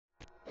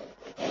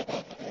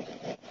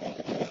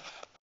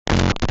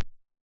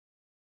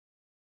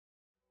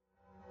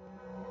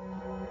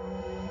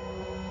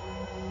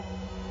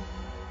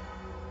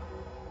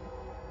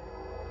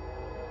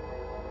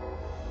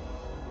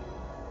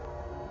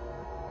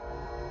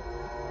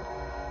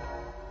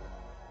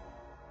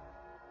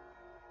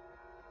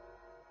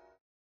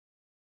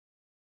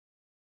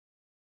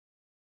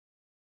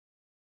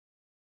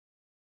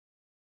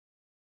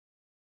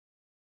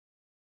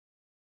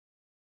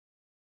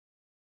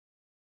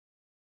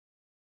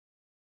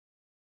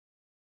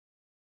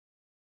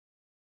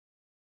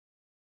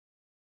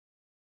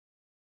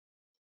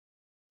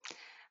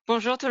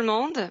Bonjour tout le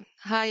monde.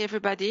 Hi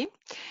everybody.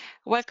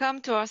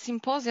 Welcome to our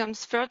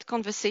symposium's third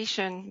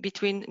conversation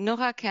between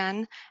Nora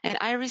Khan and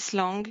Iris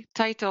Long,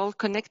 titled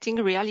Connecting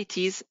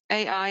Realities,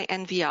 AI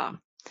and VR.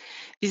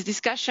 This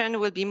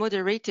discussion will be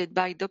moderated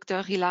by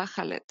Dr. Rilla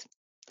Khaled.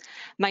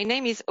 My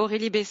name is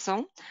Aurélie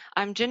Besson.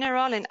 I'm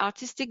General and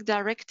Artistic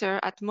Director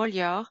at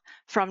Molière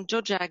from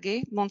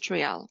Tiohtià:ke,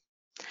 Montreal.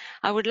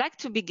 I would like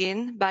to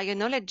begin by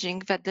acknowledging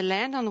that the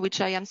land on which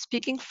I am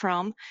speaking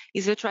from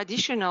is the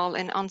traditional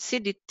and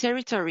unceded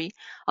territory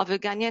of the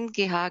Ghanaian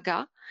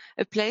Gehaga,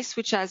 a place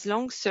which has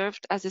long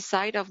served as a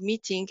site of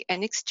meeting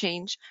and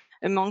exchange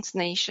amongst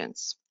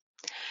nations.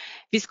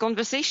 This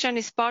conversation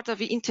is part of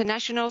the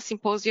International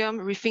Symposium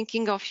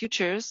Rethinking Our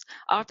Futures,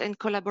 Art and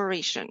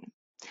Collaboration.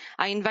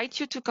 I invite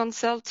you to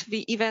consult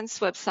the event's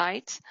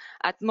website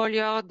at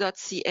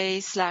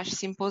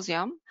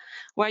moliere.ca/symposium,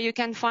 where you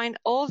can find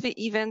all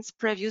the event's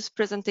previous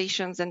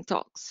presentations and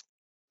talks.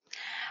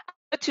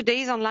 After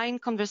today's online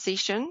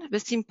conversation,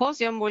 the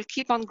symposium will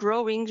keep on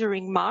growing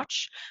during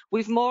March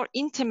with more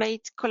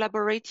intimate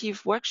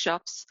collaborative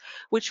workshops,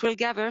 which will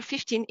gather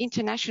 15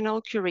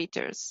 international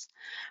curators.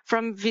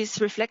 From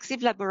this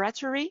reflexive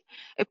laboratory,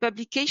 a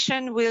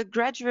publication will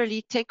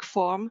gradually take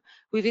form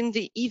within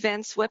the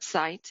event's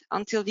website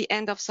until the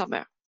end of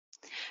summer.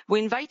 We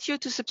invite you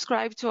to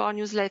subscribe to our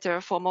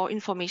newsletter for more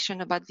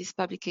information about this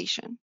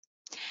publication.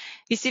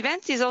 This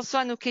event is also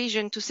an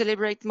occasion to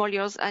celebrate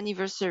Moliere's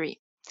anniversary.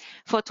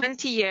 For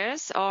 20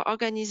 years, our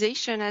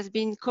organization has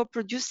been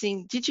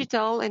co-producing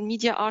digital and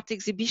media art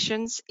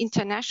exhibitions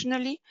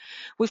internationally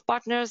with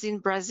partners in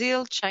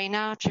Brazil,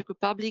 China, Czech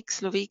Republic,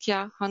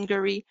 Slovakia,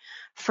 Hungary,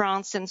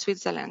 France, and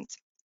Switzerland.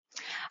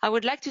 I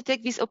would like to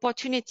take this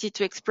opportunity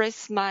to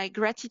express my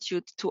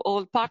gratitude to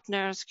all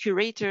partners,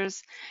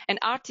 curators, and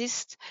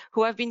artists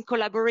who have been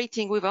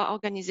collaborating with our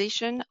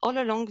organization all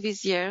along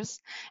these years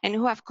and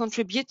who have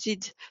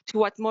contributed to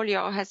what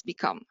Moliere has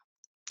become.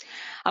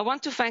 I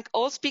want to thank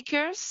all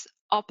speakers,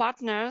 our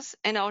partners,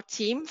 and our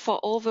team for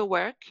all the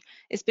work,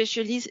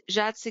 especially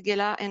Jade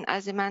Seguela and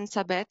Azeman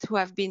Sabet, who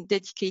have been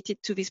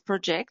dedicated to this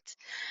project.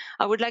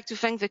 I would like to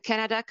thank the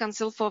Canada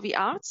Council for the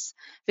Arts,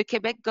 the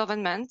Quebec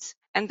government,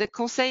 and the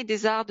Conseil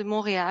des Arts de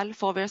Montréal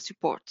for their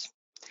support.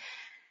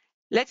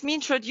 Let me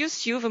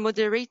introduce you the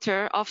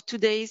moderator of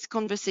today's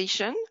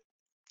conversation.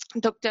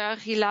 Dr.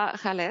 Rilla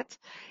Khaled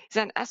is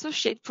an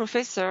associate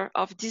professor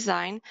of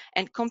design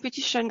and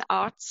competition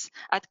arts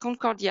at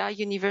Concordia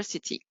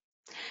University.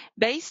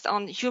 Based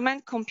on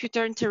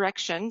human-computer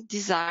interaction,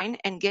 design,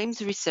 and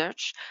games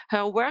research,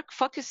 her work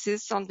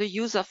focuses on the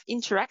use of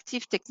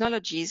interactive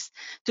technologies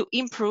to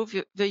improve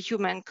the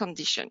human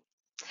condition.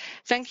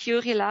 Thank you,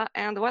 Rilla,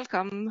 and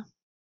welcome.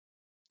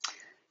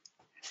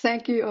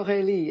 Thank you,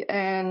 Aurélie,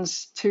 and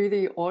to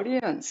the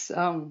audience,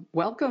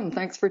 welcome.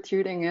 Thanks for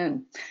tuning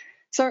in.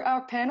 So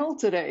our panel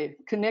today,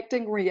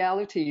 Connecting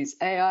Realities,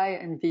 AI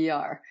and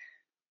VR.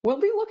 We'll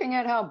be looking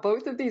at how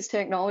both of these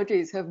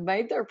technologies have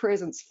made their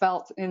presence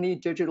felt in the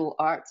digital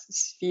arts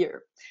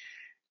sphere.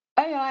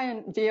 AI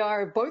and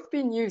VR have both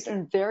been used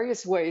in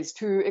various ways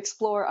to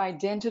explore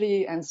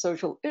identity and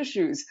social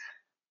issues.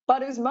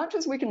 But as much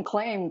as we can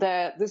claim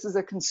that this is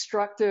a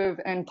constructive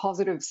and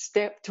positive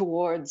step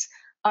towards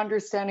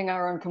understanding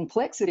our own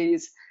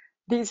complexities,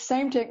 these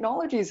same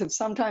technologies have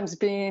sometimes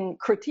been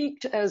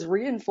critiqued as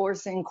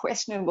reinforcing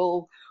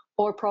questionable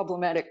or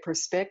problematic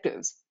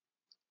perspectives.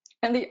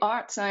 In the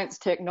art, science,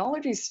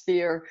 technology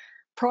sphere,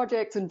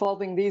 projects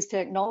involving these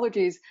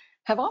technologies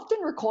have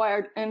often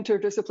required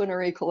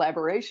interdisciplinary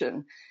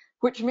collaboration,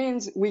 which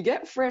means we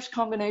get fresh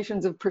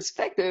combinations of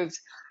perspectives,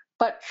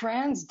 but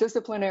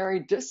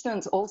transdisciplinary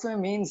distance also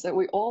means that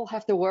we all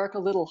have to work a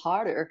little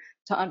harder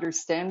to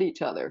understand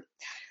each other.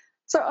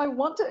 So I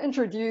want to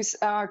introduce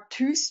our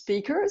two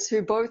speakers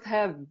who both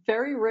have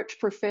very rich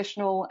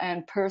professional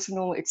and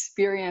personal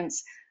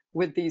experience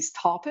with these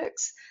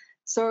topics.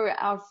 So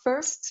our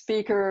first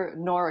speaker,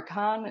 Nora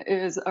Khan,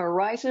 is a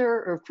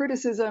writer of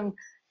criticism,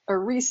 a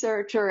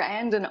researcher,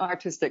 and an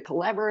artistic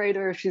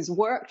collaborator. She's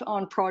worked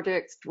on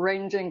projects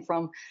ranging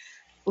from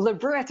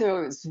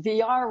librettos,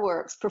 VR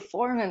works,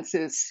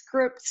 performances,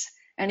 scripts,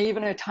 and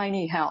even a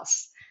tiny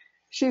house.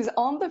 She's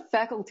on the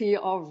faculty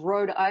of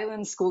Rhode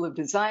Island School of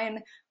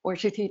Design, where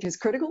she teaches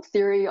critical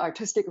theory,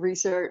 artistic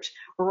research,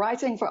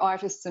 writing for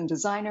artists and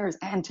designers,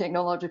 and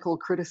technological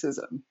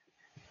criticism.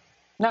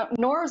 Now,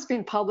 Nora's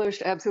been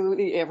published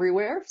absolutely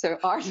everywhere. So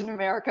Art in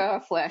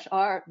America, Flash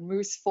Art,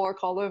 Moose 4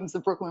 Columns, The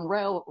Brooklyn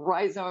Rail,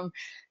 Rhizome,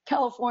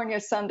 California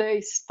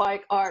Sunday,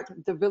 Spike Art,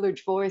 The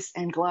Village Voice,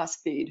 and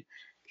Glassfeed.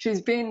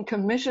 She's been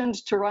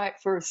commissioned to write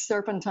for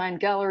Serpentine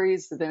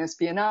Galleries, the Venice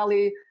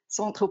Biennale,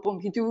 Centre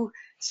Pompidou,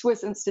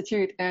 Swiss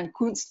Institute, and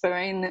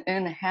Kunstverein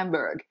in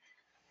Hamburg.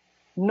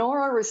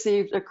 Nora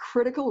received a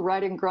critical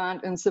writing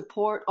grant in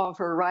support of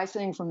her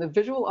writing from the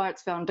Visual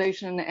Arts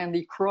Foundation and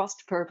the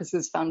Crossed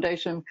Purposes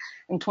Foundation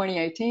in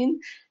 2018.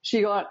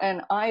 She got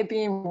an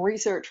I-Beam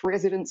research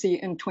residency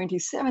in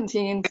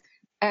 2017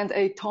 and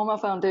a Thoma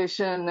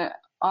Foundation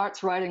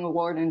Arts Writing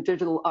Award in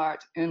Digital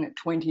Art in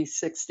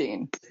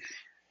 2016.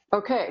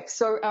 Okay,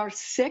 so our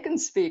second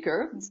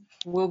speaker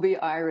will be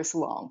Iris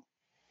Long.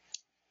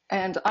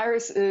 And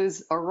Iris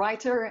is a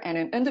writer and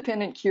an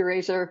independent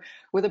curator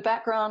with a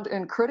background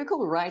in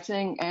critical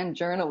writing and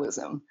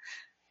journalism.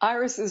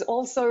 Iris is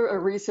also a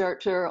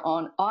researcher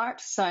on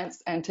art,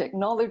 science, and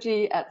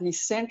technology at the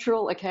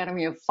Central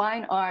Academy of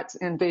Fine Arts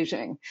in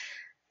Beijing.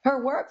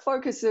 Her work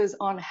focuses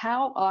on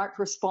how art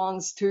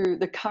responds to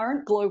the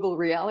current global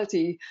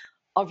reality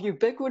of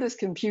ubiquitous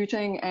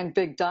computing and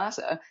big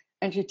data,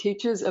 and she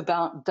teaches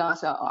about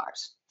data art.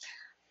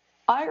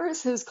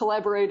 Iris has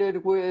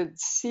collaborated with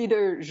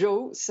Cedar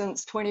Zhou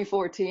since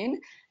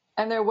 2014,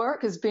 and their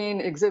work has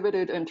been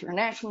exhibited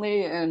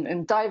internationally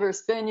in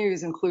diverse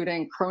venues,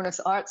 including Cronus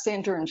Art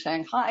Center in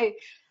Shanghai,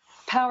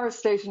 Power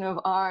Station of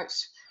Art,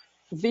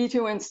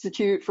 Vito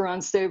Institute for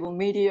Unstable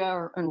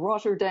Media in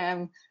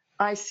Rotterdam,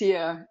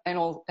 ICEA,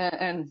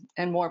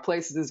 and more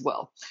places as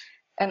well.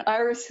 And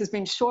Iris has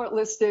been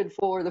shortlisted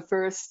for the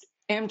first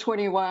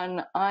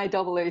M21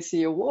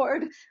 IAAC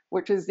award,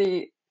 which is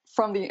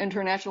from the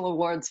International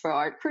Awards for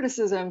Art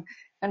Criticism,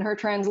 and her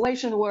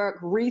translation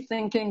work,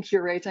 Rethinking,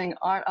 Curating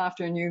Art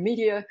After New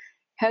Media,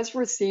 has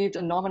received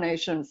a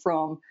nomination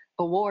from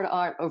Award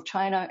Art of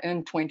China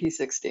in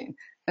 2016.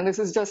 And this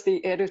is just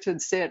the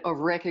edited set of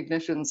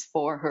recognitions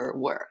for her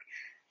work.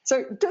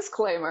 So,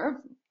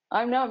 disclaimer,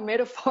 I'm now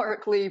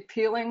metaphorically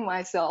peeling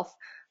myself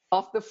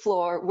off the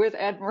floor with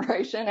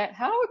admiration at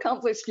how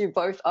accomplished you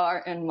both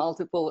are in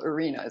multiple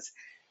arenas.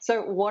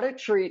 So what a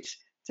treat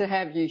to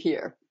have you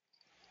here.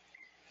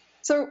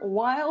 So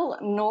while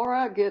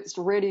Nora gets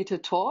ready to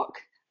talk,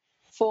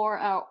 for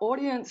our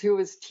audience who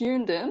is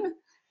tuned in,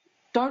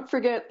 don't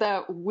forget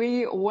that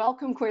we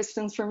welcome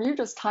questions from you.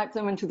 Just type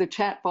them into the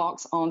chat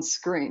box on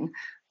screen.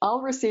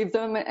 I'll receive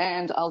them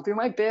and I'll do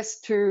my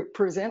best to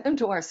present them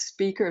to our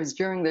speakers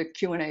during the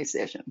Q&A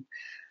session.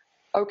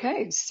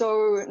 Okay,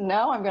 so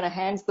now I'm going to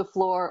hand the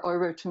floor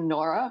over to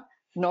Nora.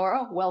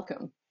 Nora,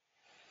 welcome.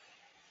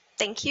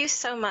 Thank you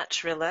so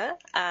much, Rilla.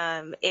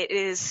 It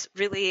is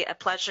really a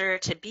pleasure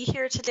to be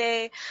here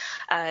today.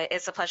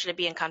 It's a pleasure to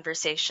be in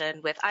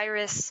conversation with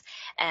Iris,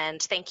 and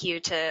thank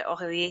you to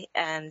Aurélie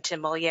and to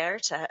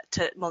Molière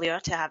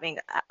to having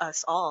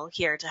us all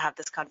here to have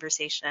this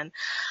conversation.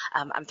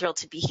 I'm thrilled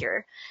to be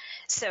here.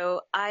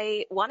 So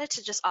I wanted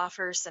to just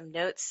offer some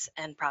notes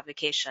and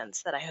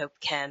provocations that I hope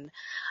can,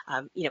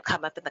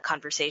 come up in the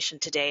conversation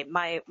today.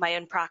 My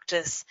own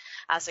practice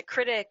as a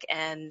critic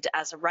and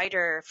as a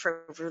writer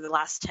for over the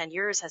last 10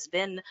 years has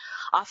been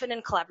often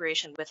in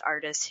collaboration with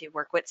artists who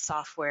work with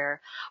software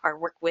or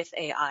work with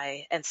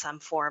AI in some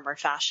form or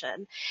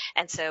fashion.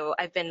 And so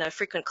I've been a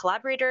frequent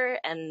collaborator,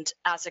 and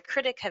as a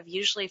critic have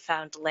usually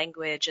found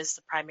language as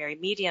the primary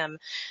medium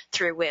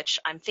through which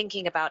I'm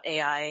thinking about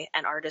AI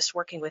and artists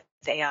working with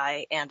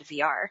AI and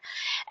VR.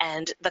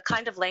 And the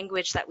kind of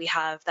language that we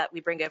have that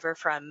we bring over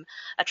from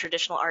a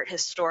traditional art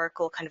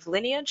historical kind of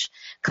lineage,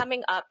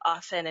 coming up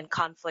often in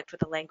conflict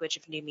with the language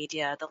of new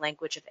media, the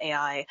language of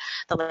AI,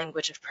 the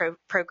language of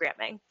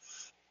programming.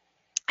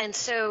 And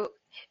so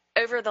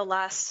over the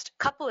last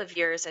couple of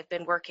years, I've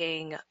been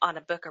working on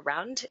a book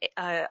around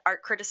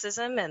art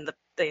criticism and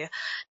the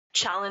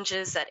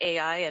challenges that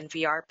AI and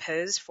VR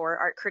pose for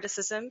art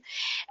criticism.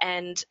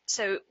 And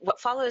so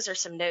what follows are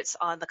some notes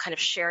on the kind of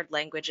shared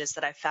languages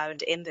that I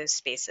found in those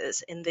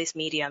spaces, in these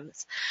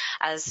mediums,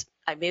 as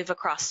I move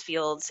across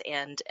fields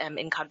and am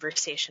in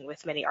conversation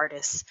with many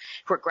artists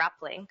who are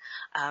grappling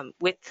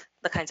with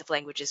the kinds of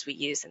languages we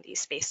use in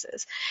these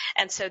spaces.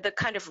 And so the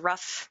kind of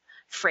rough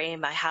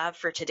frame I have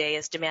for today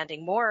is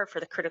demanding more for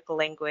the critical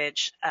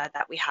language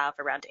that we have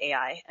around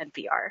AI and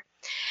VR.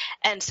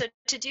 And so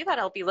to do that,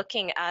 I'll be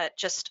looking at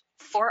just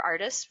 4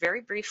 artists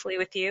very briefly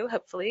with you,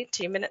 hopefully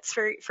 2 minutes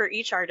for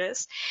each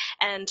artist.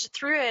 And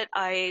through it,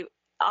 I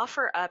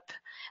offer up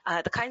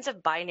the kinds of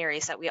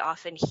binaries that we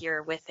often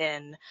hear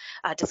within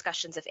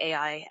discussions of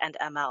AI and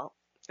ML,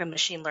 and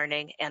machine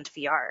learning and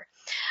VR.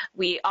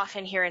 We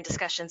often hear in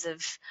discussions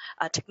of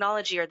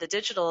technology or the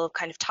digital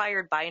kind of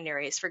tired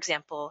binaries. For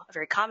example, a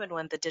very common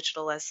one, the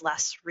digital as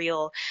less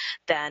real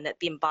than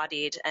the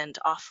embodied and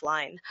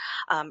offline.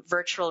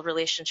 Virtual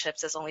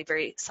relationships as only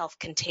very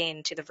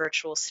self-contained to the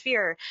virtual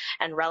sphere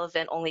and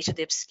relevant only to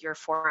the obscure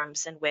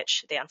forums in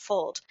which they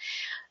unfold.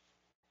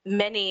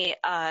 Many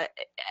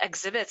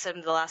exhibits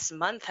in the last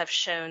month have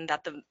shown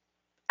that the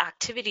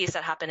activities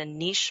that happen in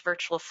niche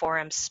virtual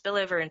forums spill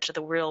over into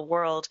the real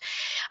world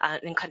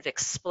and kind of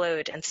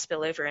explode and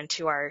spill over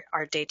into our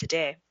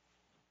day-to-day.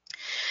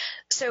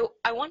 So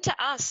I want to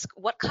ask,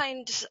 what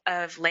kind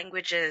of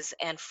languages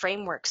and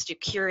frameworks do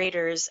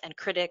curators and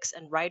critics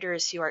and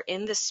writers who are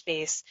in this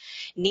space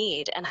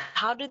need, and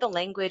how do the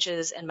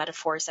languages and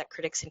metaphors that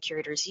critics and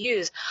curators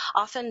use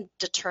often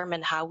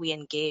determine how we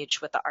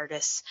engage with the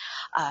artists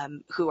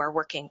who are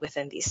working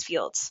within these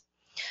fields?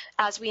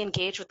 As we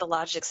engage with the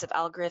logics of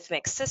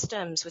algorithmic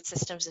systems, with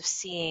systems of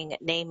seeing,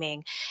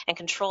 naming, and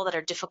control that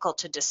are difficult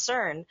to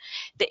discern,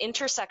 the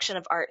intersection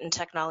of art and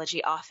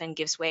technology often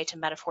gives way to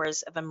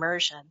metaphors of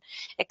immersion,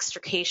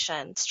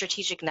 extrication,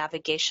 strategic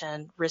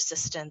navigation,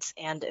 resistance,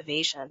 and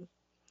evasion.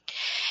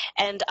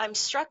 And I'm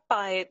struck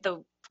by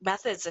the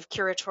methods of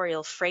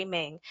curatorial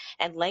framing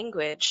and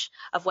language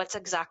of what's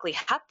exactly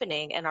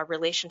happening in our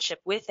relationship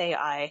with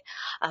AI,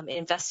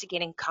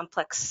 investigating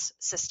complex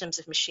systems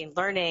of machine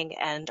learning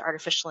and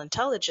artificial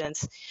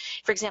intelligence.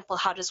 For example,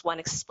 how does one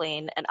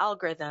explain an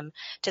algorithm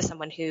to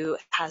someone who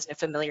has no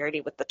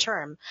familiarity with the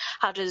term?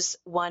 How does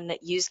one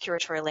use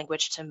curatorial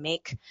language to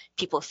make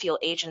people feel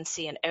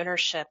agency and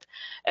ownership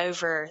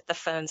over the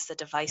phones, the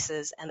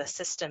devices, and the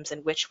systems in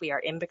which we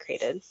are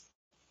imbricated?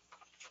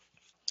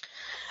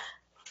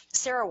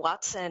 Sarah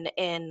Watson,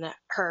 in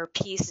her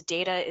piece,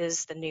 Data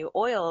is the New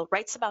Oil,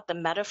 writes about the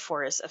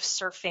metaphors of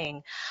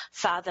surfing,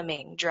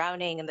 fathoming,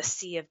 drowning in the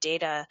sea of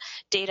data,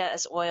 data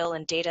as oil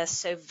and data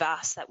so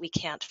vast that we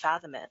can't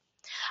fathom it.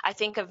 I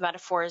think of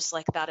metaphors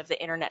like that of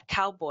the internet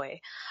cowboy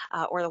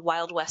or the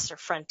Wild West or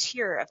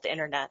frontier of the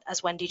internet,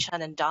 as Wendy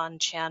Chen and Don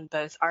Chan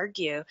both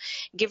argue,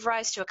 give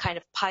rise to a kind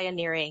of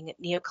pioneering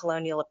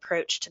neocolonial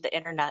approach to the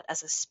internet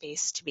as a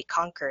space to be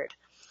conquered.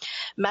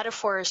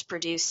 Metaphors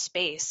produce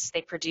space,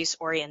 they produce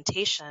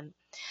orientation.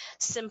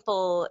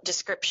 Simple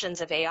descriptions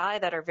of AI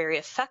that are very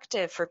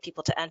effective for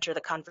people to enter the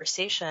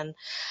conversation,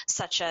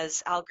 such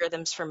as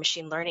algorithms for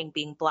machine learning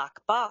being black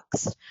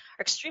boxed,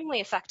 are extremely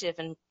effective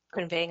in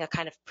conveying a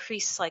kind of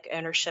priest-like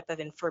ownership of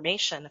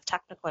information, of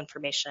technical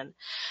information,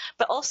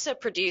 but also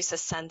produce a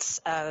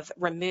sense of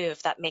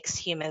remove that makes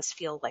humans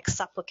feel like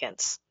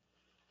supplicants.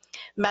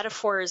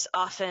 Metaphors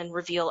often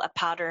reveal a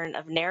pattern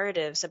of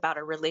narratives about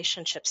our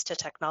relationships to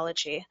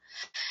technology.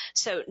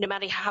 So no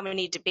matter how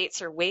many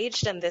debates are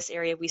waged in this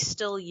area, we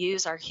still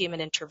use our human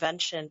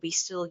intervention. We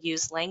still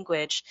use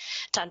language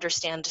to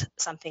understand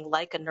something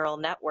like a neural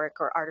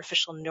network or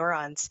artificial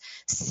neurons,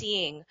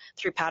 seeing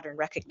through pattern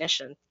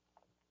recognition.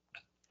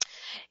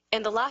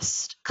 In the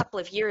last couple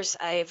of years,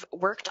 I've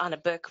worked on a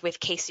book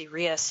with Casey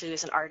Rias, who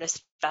is an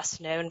artist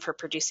best known for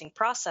producing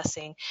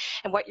processing.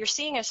 And what you're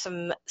seeing are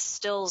some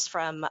stills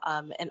from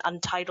a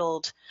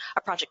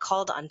project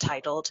called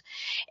Untitled,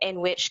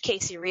 in which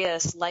Casey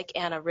Rias, like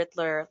Anna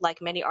Ridler,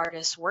 like many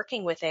artists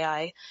working with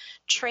AI,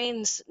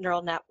 trains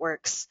neural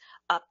networks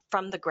up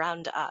from the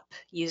ground up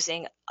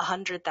using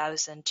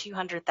 100,000,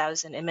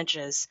 200,000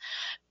 images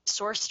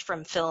sourced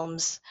from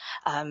films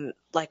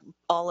like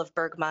all of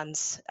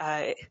Bergman's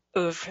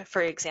oeuvre,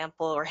 for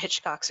example, or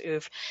Hitchcock's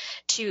oeuvre,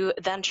 to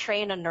then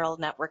train a neural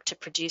network to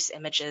produce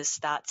images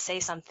that say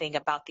something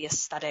about the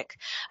aesthetic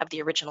of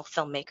the original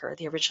filmmaker,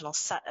 the original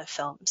set of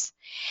films.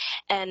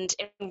 And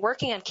in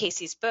working on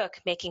Casey's book,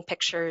 Making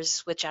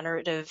Pictures with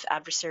Generative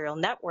Adversarial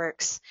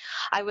Networks,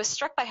 I was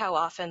struck by how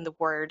often the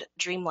word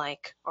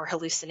dreamlike or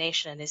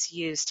hallucination is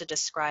used to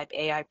describe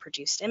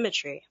AI-produced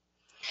imagery.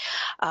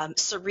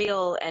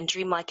 Surreal and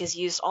dreamlike is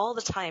used all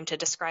the time to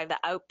describe the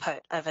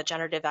output of a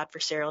generative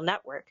adversarial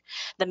network,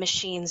 the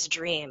machine's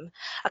dream,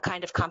 a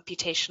kind of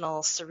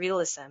computational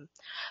surrealism.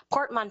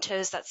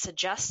 Portmanteaus that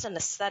suggest an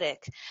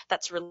aesthetic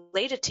that's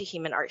related to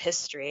human art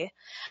history,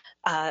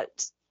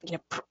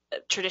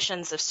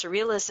 traditions of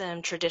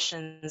surrealism,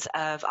 traditions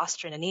of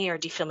astronomie or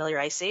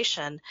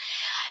defamiliarization,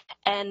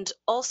 and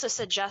also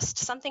suggest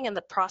something in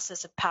the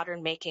process of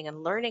pattern making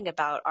and learning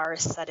about our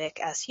aesthetic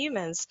as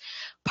humans,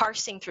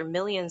 parsing through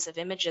millions of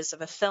images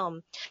of a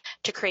film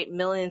to create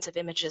millions of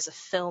images of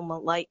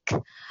film-like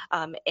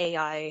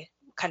AI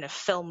kind of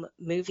film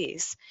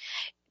movies,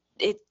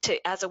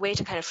 as a way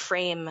to kind of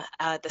frame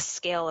the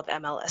scale of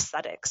ML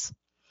aesthetics.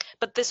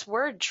 But this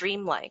word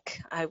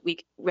dreamlike, we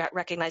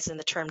recognize in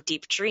the term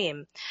deep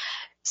dream,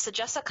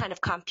 suggests a kind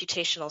of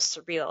computational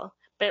surreal,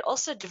 but it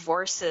also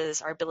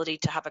divorces our ability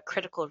to have a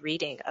critical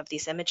reading of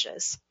these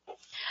images.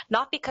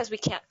 Not because we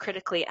can't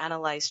critically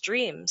analyze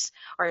dreams,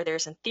 or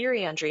there's a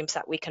theory on dreams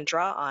that we can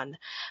draw on,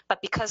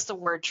 but because the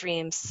word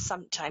dreams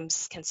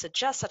sometimes can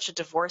suggest such a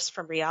divorce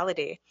from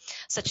reality,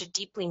 such a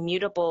deeply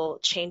mutable,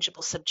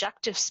 changeable,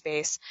 subjective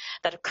space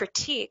that a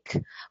critique,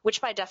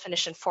 which by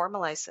definition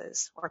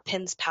formalizes or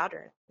pins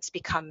patterns,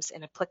 becomes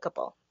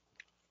inapplicable.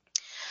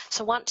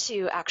 So I want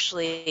to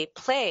actually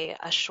play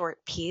a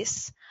short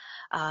piece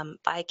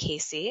by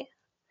Casey.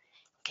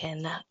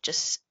 Can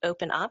just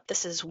open up.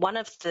 This is one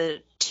of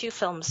the two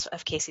films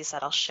of Casey's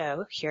that I'll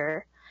show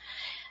here,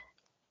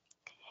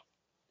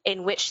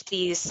 in which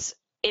these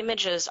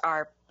images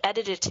are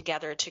edited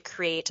together to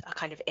create a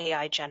kind of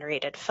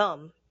AI-generated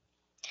film.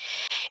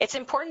 It's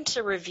important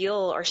to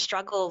reveal or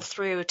struggle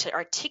through to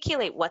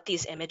articulate what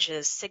these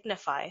images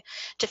signify,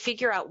 to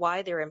figure out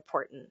why they're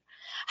important,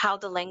 how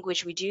the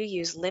language we do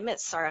use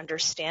limits our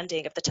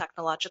understanding of the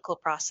technological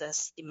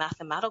process, the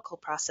mathematical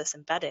process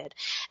embedded,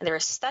 and their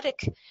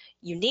aesthetic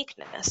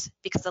uniqueness,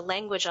 because the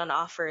language on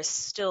offer is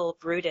still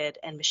rooted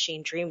in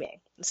machine dreaming.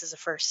 This is a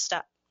first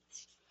step.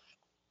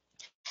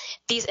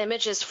 These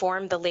images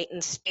form the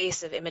latent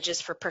space of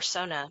Images for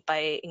Persona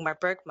by Ingmar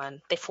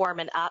Bergman. They form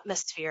an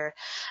atmosphere,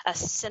 a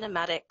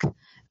cinematic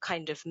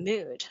kind of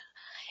mood.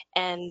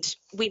 And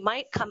we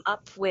might come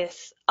up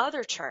with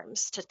other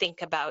terms to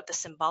think about the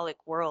symbolic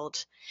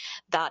world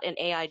that an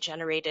AI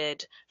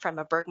generated from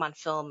a Bergman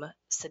film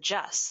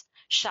suggests.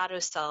 Shadow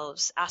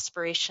selves,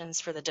 aspirations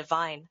for the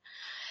divine.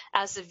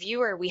 As a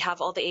viewer, we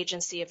have all the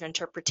agency of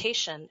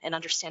interpretation and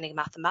understanding a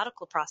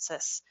mathematical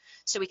process,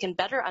 so we can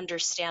better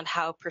understand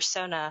how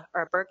persona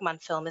or a Bergman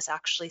film is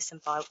actually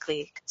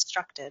symbolically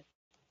constructed.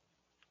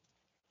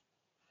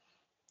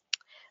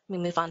 We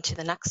move on to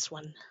the next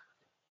one.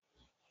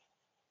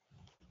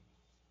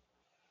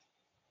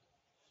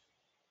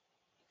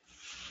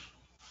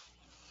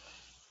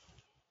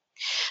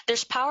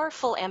 There's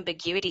powerful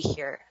ambiguity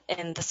here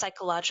in the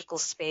psychological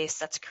space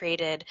that's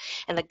created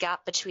in the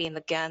gap between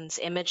the GAN's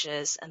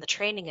images and the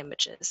training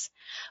images.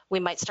 We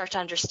might start to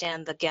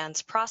understand the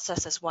GAN's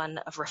process as one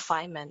of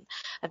refinement,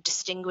 of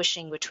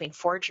distinguishing between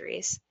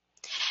forgeries.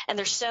 And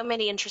there's so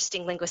many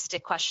interesting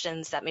linguistic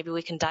questions that maybe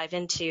we can dive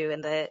into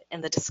in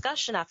the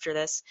discussion after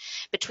this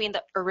between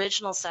the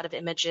original set of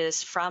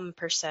images from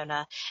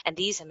persona and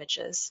these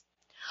images.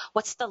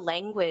 What's the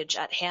language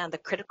at hand, the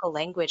critical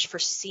language for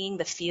seeing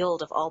the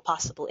field of all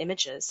possible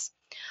images?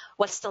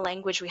 What's the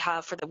language we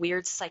have for the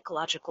weird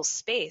psychological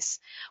space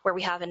where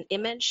we have an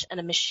image and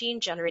a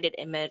machine-generated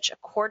image a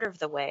quarter of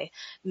the way,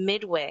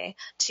 midway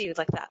to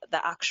like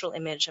the actual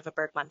image of a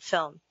Bergman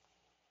film?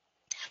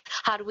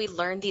 How do we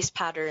learn these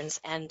patterns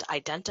and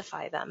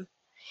identify them?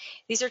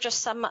 These are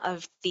just some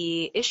of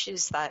the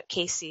issues that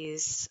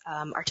Casey's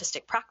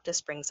artistic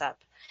practice brings up.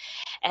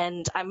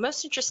 And I'm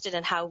most interested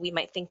in how we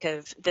might think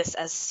of this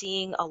as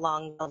seeing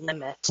along the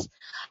limit,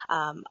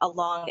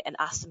 along an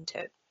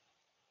asymptote.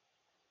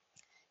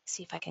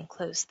 See if I can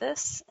close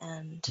this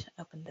and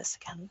open this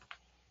again.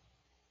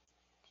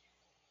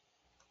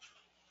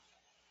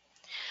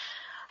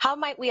 How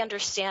might we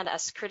understand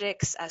as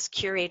critics, as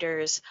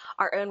curators,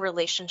 our own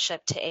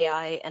relationship to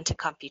AI and to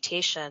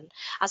computation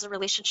as a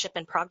relationship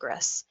in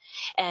progress,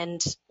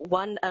 and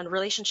a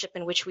relationship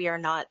in which we are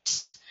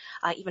not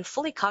even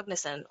fully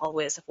cognizant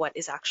always of what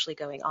is actually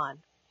going on?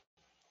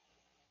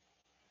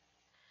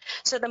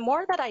 So the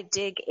more that I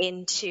dig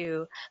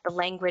into the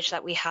language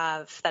that we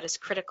have that is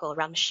critical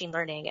around machine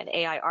learning and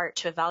AI art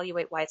to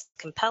evaluate why it's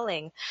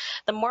compelling,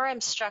 the more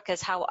I'm struck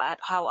as how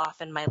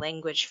often my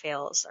language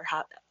fails, or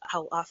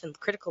how often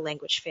critical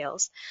language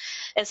fails.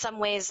 In some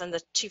ways, in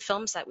the two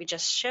films that we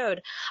just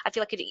showed, I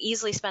feel like I could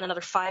easily spend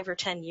another 5 or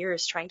 10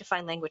 years trying to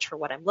find language for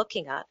what I'm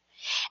looking at.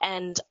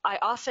 And I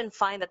often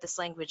find that this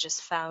language is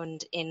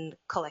found in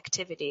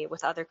collectivity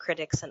with other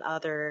critics and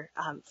other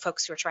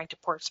folks who are trying to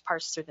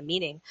parse through the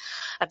meaning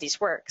of these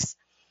works.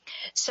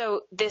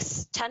 So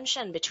this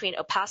tension between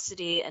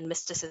opacity and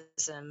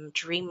mysticism,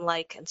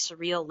 dreamlike and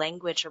surreal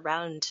language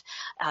around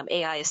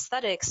AI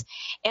aesthetics,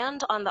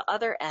 and on the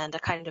other end, a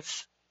kind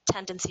of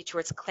tendency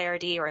towards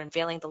clarity or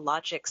unveiling the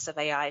logics of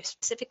AI,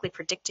 specifically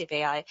predictive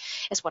AI,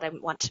 is what I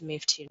want to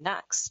move to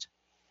next.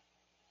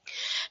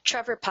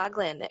 Trevor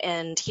Paglen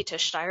and Hito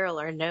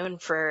Steirl are known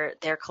for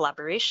their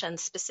collaboration,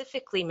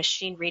 specifically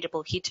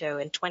machine-readable Hito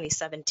in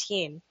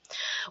 2017,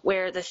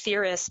 where the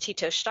theorist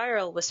Hito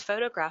Steirl was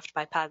photographed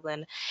by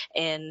Paglen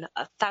in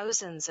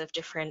thousands of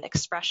different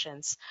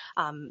expressions,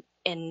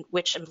 in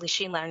which a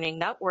machine learning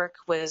network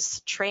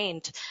was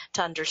trained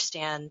to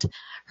understand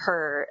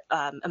her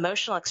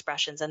emotional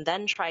expressions and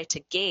then try to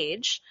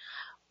gauge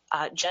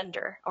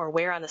gender, or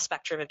where on the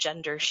spectrum of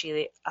gender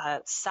she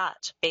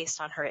sat based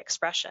on her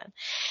expression.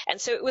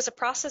 And so it was a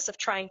process of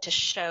trying to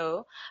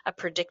show a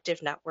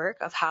predictive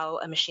network of how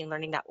a machine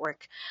learning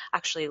network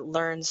actually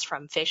learns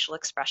from facial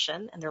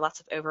expression. And there are lots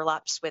of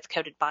overlaps with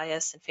coded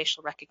bias and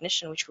facial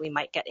recognition, which we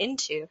might get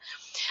into.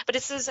 But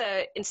this is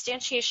an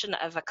instantiation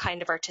of a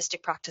kind of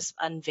artistic practice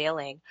of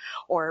unveiling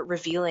or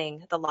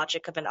revealing the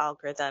logic of an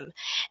algorithm.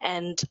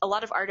 And a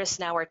lot of artists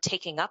now are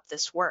taking up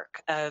this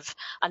work of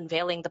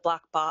unveiling the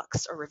black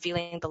box or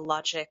revealing the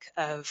logic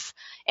of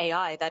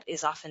AI that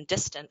is often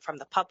distant from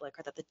the public,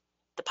 or that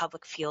the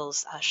public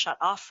feels shut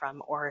off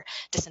from or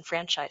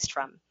disenfranchised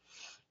from.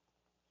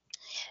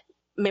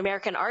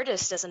 American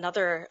Artist is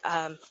another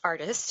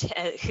artist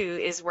who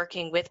is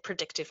working with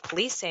predictive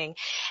policing,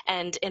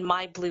 and in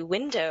My Blue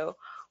Window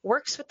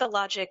works with the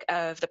logic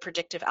of the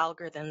predictive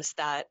algorithms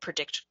that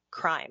predict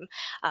crime,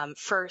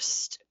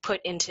 first put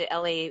into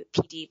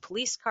LAPD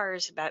police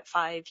cars about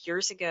 5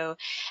 years ago,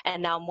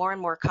 and now more and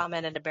more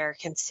common in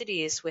American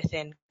cities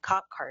within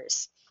cop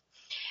cars.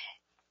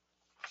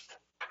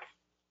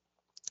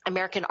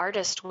 American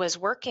Artist was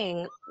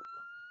working,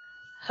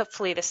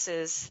 hopefully this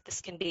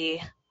can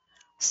be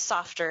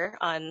softer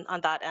on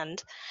that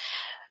end,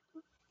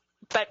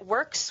 but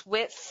worked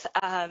with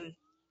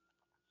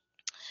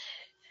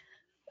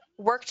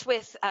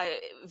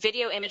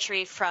video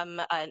imagery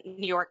from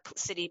New York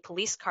City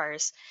police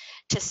cars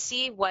to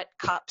see what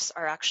cops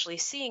are actually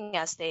seeing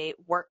as they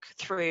work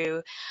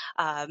through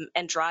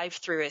and drive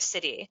through a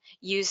city,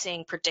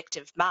 using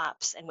predictive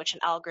maps in which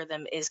an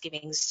algorithm is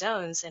giving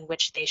zones in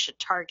which they should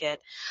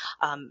target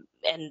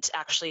and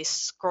actually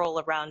scroll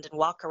around and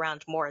walk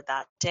around more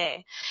that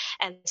day.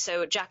 And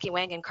so Jackie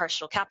Wang in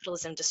Carceral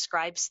Capitalism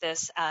describes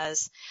this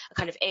as a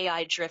kind of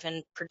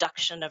AI-driven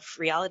production of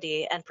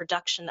reality and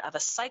production of a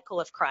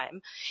cycle of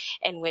crime,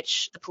 in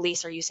which the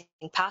police are using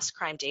past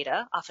crime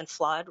data, often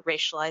flawed,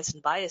 racialized,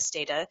 and biased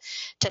data,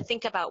 to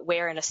think about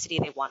where in a city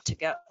they want to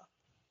go.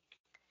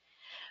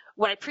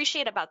 what I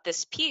appreciate about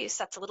this piece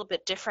that's a little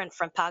bit different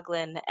from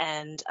Paglin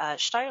and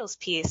Steil's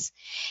piece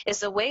is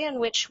the way in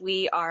which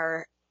we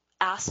are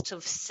asked to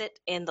sit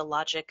in the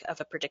logic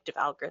of a predictive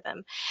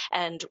algorithm.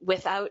 And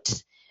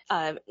without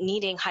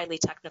needing highly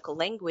technical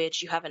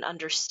language, you have an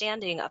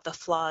understanding of the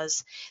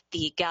flaws,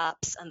 the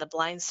gaps, and the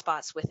blind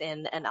spots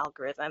within an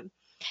algorithm.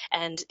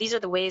 And these are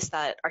the ways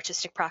that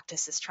artistic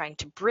practice is trying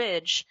to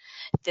bridge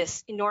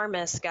this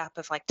enormous gap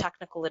of like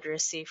technical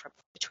literacy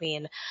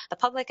between the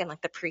public and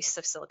like the priests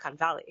of Silicon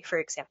Valley, for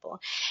example.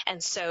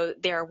 And so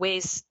there are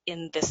ways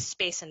in this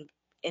space and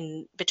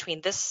in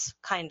between this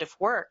kind of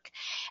work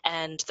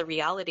and the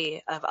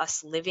reality of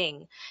us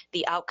living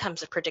the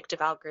outcomes of predictive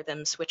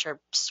algorithms, which are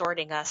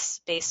sorting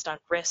us based on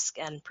risk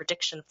and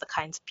prediction of the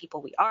kinds of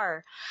people we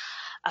are,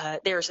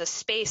 there's a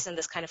space in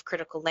this kind of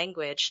critical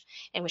language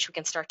in which we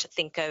can start to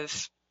think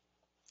of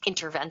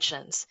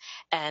interventions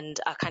and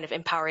a kind of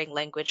empowering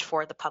language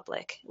for the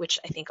public, which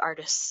I think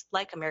artists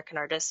like American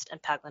Artist and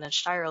Paglin and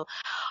Steil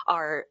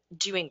are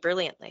doing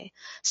brilliantly.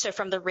 So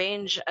from the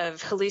range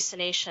of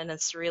hallucination and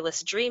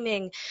surrealist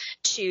dreaming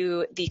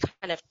to the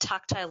kind of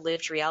tactile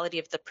lived reality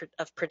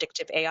of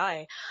predictive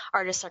AI,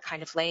 artists are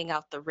kind of laying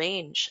out the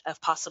range of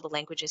possible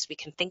languages we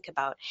can think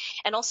about,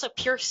 and also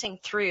piercing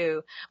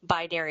through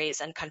binaries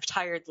and kind of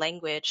tired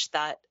language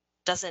that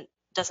doesn't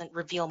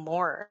reveal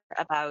more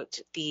about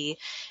the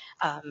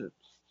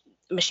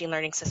machine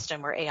learning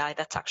system or AI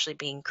that's actually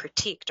being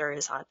critiqued or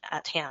is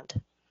at hand.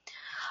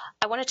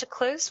 I wanted to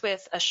close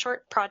with a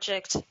short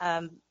project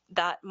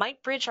that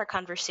might bridge our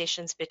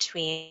conversations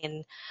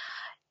between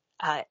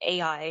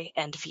AI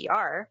and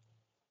VR.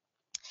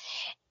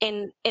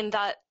 In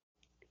that,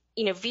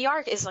 you know,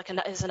 VR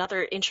is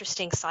another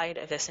interesting side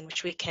of this in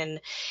which we can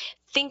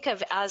think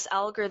of as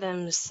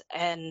algorithms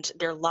and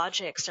their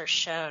logics are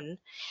shown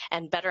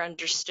and better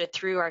understood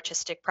through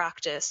artistic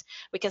practice,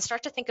 we can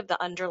start to think of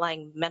the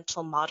underlying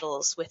mental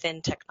models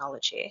within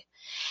technology.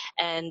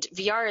 And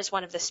VR is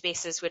one of the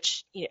spaces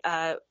which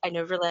I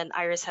know Rilla and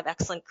Iris have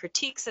excellent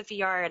critiques of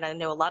VR, and I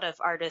know a lot of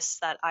artists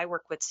that I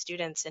work with,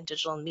 students in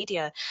digital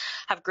media,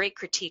 have great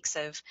critiques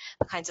of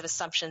the kinds of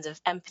assumptions of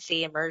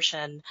empathy,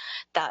 immersion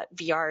that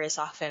VR is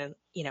often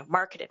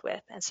marketed with.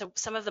 And so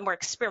some of the more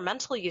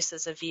experimental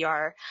uses of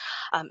VR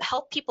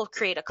help people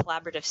create a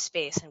collaborative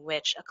space in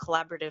which a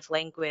collaborative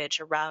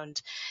language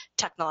around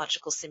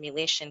technological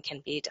simulation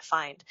can be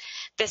defined.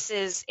 This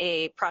is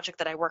a project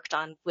that I worked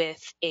on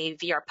with a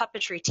VR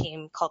puppetry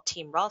team called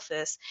Team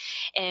Rolfus,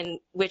 in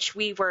which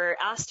we were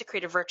asked to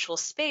create a virtual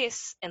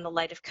space in the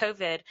light of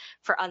COVID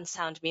for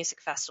Unsound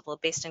Music Festival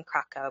based in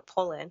Krakow,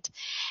 Poland.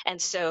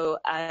 And so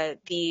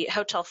the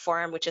hotel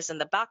forum, which is in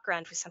the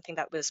background, was something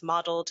that was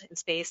modeled in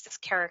space. This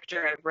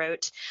character I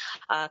wrote,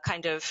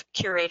 kind of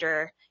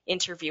curator,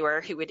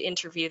 interviewer who would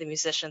interview the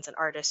musicians and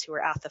artists who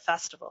were at the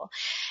festival.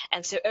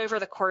 And so over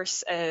the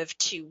course of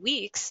 2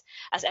 weeks,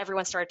 as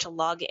everyone started to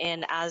log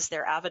in as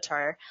their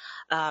avatar,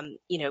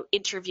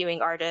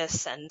 interviewing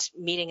artists and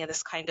meeting in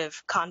this kind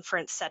of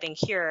conference setting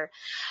here,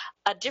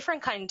 a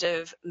different kind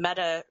of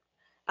meta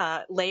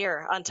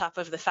layer on top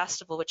of the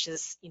festival, which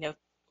is,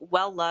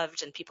 well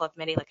loved and people have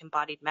many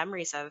embodied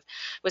memories of,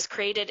 was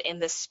created in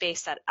this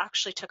space that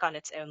actually took on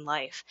its own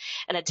life,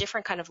 and a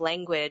different kind of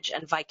language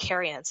and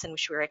vicariance in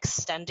which we were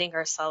extending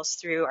ourselves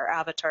through our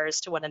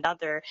avatars to one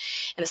another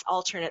in this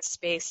alternate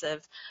space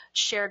of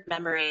shared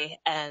memory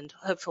and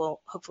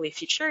hopefully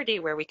futurity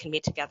where we can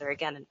meet together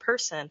again in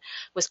person,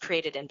 was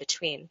created in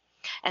between.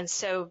 And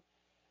so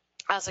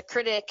as a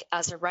critic,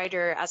 as a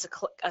writer, as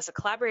a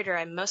collaborator,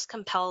 I'm most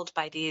compelled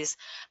by these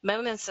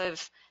moments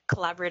of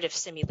collaborative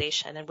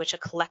simulation in which a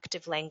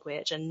collective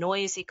language, a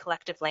noisy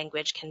collective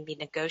language, can be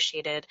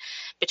negotiated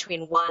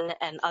between one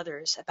and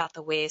others about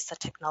the ways that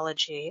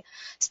technology,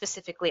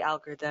 specifically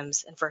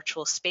algorithms and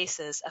virtual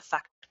spaces,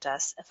 affect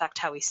us, affect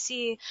how we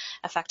see,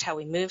 affect how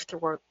we move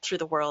through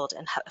the world,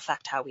 and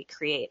affect how we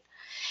create.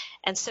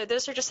 And so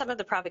those are just some of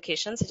the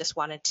provocations I just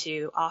wanted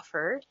to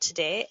offer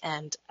today,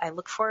 and I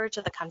look forward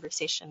to the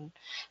conversation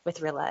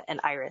with Rilla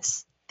and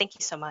Iris. Thank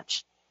you so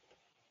much.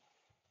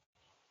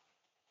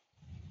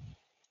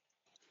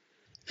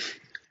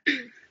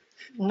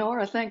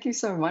 Nora, thank you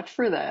so much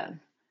for that.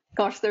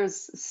 Gosh,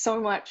 there's so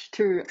much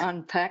to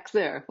unpack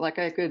there.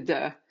 I could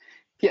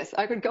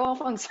go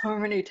off on so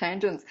many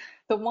tangents.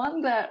 The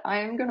one that I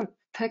am going to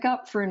pick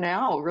up for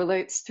now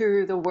relates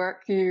to the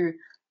work you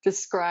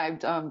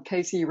described,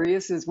 Casey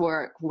Reis's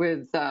work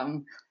with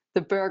the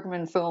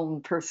Bergman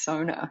film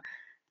Persona,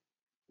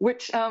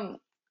 which,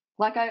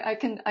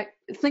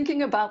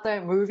 thinking about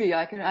that movie,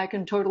 I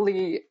can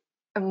totally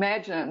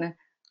imagine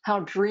how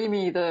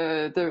dreamy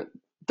the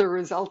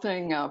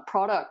resulting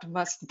product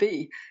must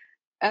be.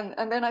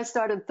 And then I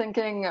started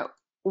thinking,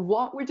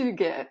 what would you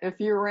get if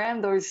you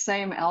ran those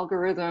same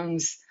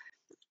algorithms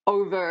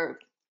over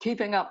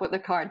Keeping Up with the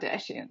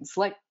Kardashians?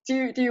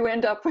 Do you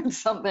end up with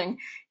something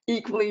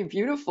equally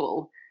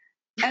beautiful?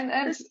 And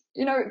it's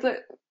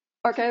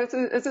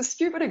a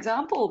stupid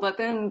example, but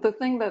then the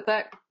thing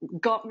that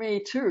got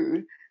me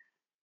too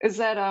is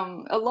that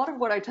a lot of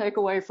what I take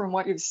away from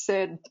what you've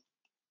said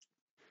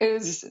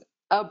is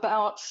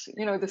about,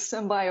 the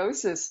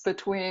symbiosis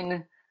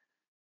between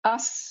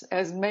us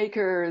as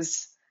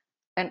makers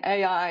and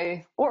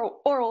AI, or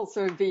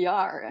also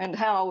VR, and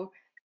how,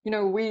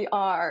 we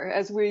are,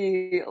 as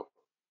we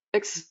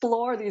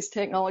explore these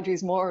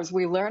technologies more, as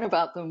we learn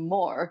about them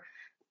more,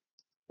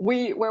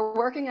 we're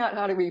working out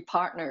how to be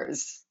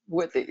partners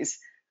with these.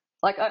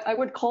 Like, I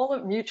would call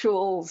it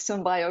mutual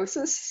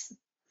symbiosis.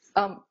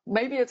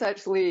 Maybe it's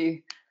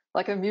actually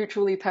like a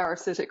mutually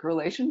parasitic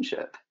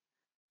relationship,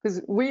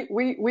 because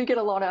we get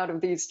a lot out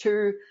of these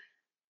too.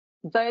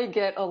 They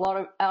get a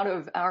lot out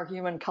of our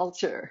human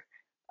culture.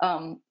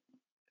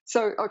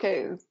 So,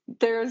 okay,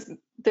 there's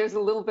a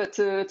little bit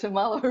to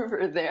mull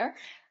over there.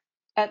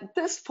 At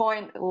this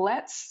point,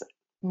 let's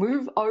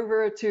move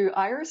over to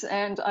Iris,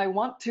 and I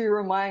want to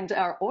remind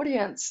our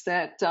audience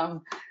that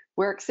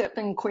we're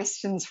accepting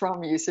questions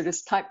from you, so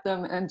just type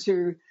them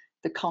into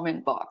the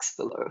comment box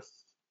below.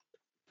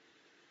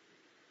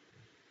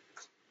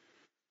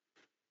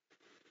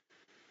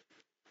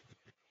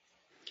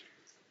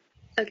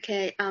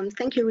 Okay,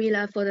 thank you,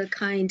 Rilla, for the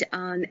kind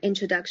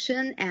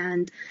introduction,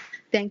 and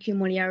thank you,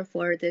 Molière,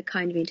 for the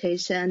kind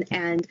invitation.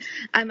 And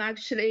I'm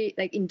actually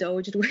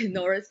indulged with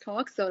Nora's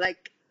talk, so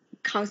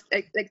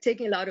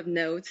taking a lot of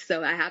notes.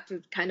 So I have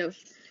to kind of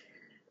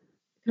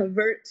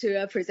convert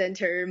to a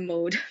presenter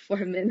mode for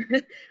a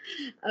minute.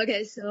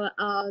 Okay, so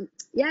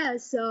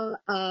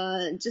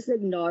just like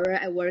Nora,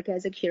 I work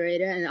as a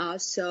curator, and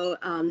also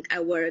I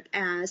work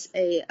as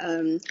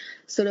a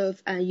sort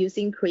of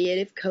using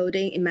creative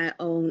coding in my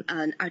own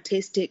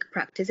artistic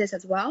practices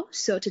as well.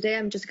 So today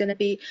I'm just going to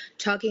be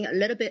talking a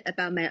little bit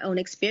about my own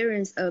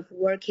experience of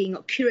working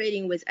or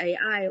curating with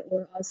AI,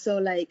 or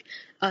also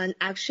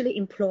actually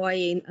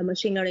employing a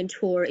machine learning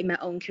tool in my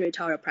own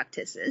curatorial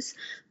practices.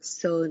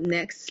 So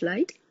next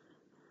slide.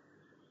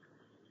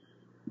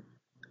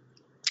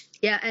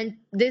 Yeah, and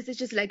this is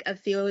just like a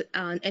few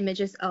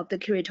images of the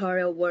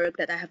curatorial work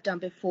that I have done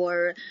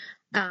before.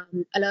 A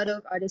lot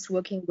of artists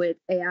working with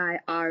AI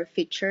are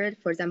featured.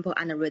 For example,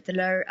 Anna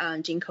Riddler,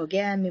 Jean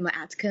Kogan, Mima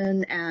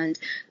Atkin, and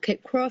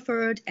Kate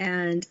Crawford,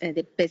 and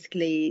they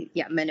basically,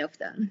 many of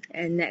them.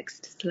 And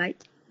next slide.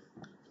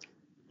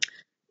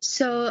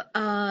 So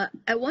I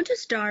want to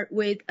start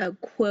with a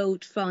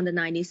quote from the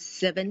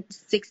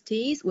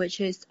 1960s, which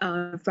is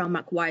from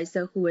Mark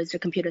Weiser, who is a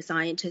computer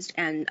scientist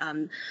and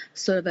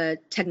sort of a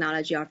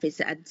technology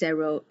officer at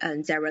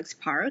Xerox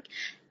PARC,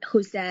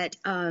 who said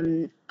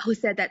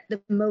that the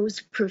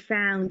most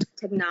profound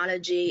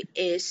technology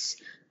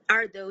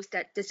are those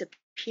that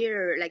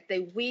disappear, like they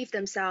weave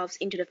themselves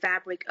into the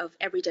fabric of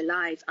everyday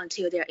life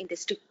until they're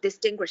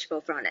indistinguishable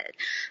from it.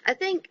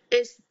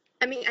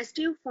 I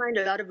still find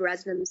a lot of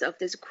resonance of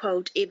this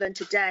quote even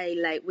today.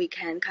 Like we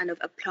can kind of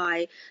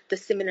apply the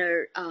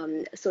similar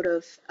the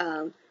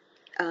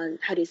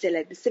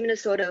similar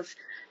sort of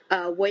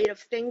way of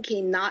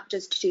thinking, not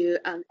just to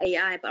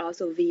AI, but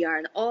also VR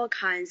and all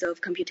kinds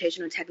of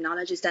computational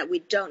technologies that we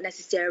don't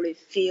necessarily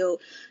feel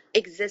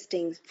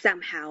existing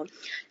somehow.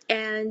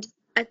 And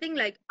I think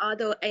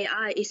although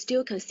AI is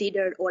still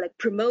considered or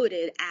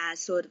promoted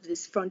as sort of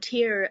this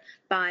frontier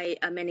by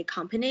many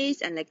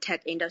companies and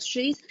tech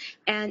industries,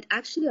 and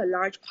actually a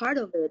large part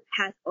of it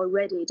has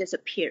already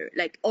disappeared,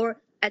 or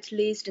at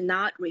least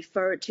not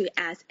referred to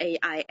as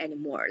AI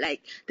anymore.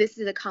 This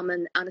is a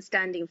common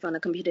understanding from the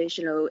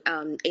computational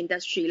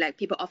industry.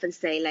 People often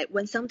say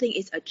when something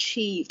is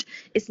achieved,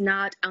 it's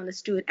not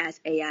understood as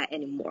AI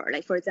anymore.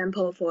 For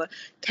example, for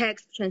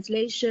text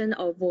translation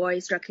or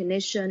voice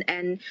recognition,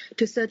 and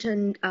to a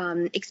certain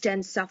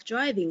extent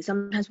self-driving,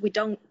 sometimes we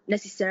don't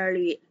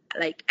necessarily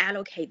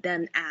allocate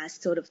them as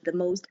sort of the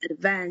most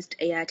advanced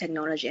AI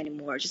technology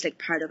anymore, just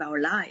part of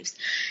our lives.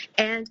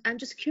 And I'm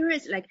just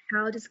curious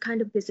how this kind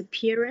of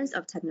disappearance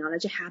of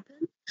technology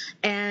happened.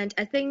 And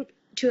I think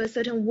to a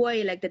certain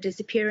way, the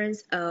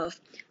disappearance of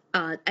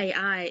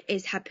AI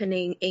is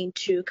happening in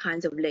two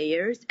kinds of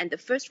layers. And the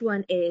first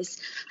one is,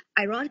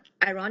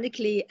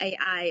 ironically,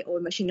 AI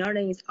or machine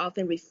learning is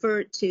often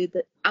referred to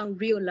the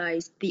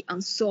unrealized, the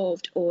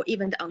unsolved, or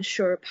even the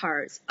unsure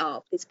parts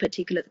of this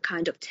particular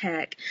kind of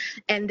tech.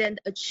 And then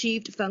the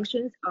achieved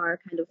functions are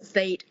kind of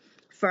fade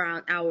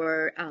from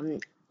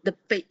the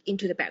fade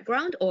into the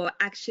background, or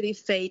actually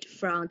fade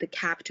from the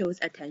capital's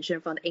attention,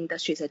 from the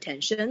industry's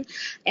attention.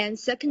 And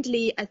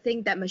secondly, I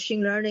think that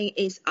machine learning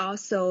is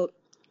also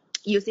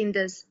using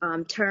this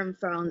term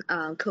from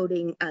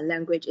coding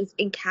language is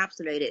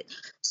encapsulated.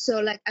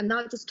 So I'm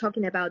not just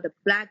talking about the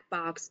black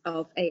box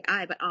of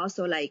AI, but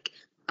also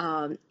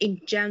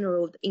in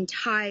general, the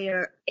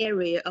entire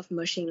area of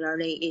machine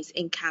learning is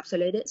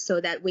encapsulated so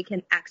that we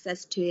can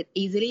access to it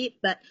easily,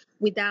 but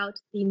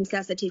without the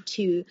necessity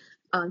to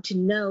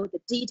know the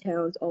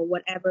details or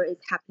whatever is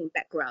happening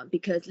background.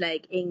 Because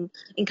in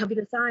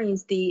computer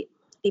science, the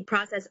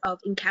process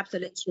of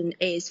encapsulation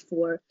is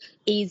for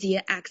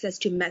easier access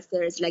to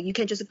methods. You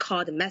can just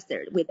call the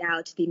method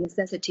without the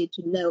necessity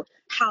to know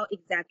how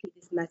exactly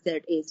this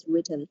method is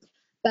written.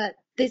 But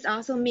this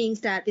also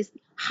means that this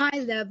high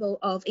level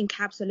of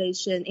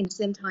encapsulation, in the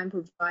same time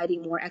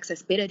providing more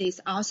accessibility,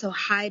 is also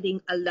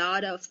hiding a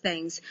lot of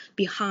things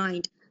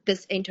behind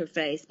this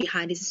interface,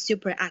 behind this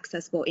super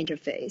accessible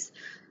interface.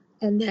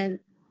 And then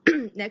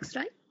next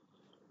slide.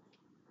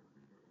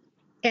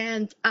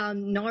 And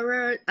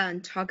Nora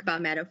talked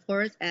about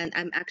metaphors, and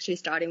I'm actually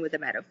starting with a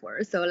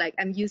metaphor. So like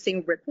I'm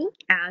using Ripple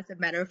as a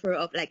metaphor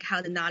of like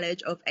how the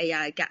knowledge of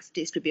AI gets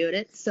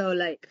distributed. So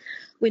like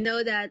we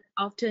know that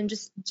often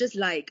just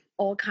like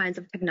all kinds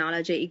of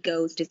technology, it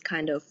goes just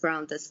kind of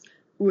from this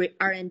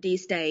R&D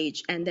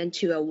stage and then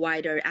to a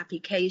wider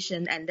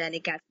application, and then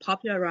it gets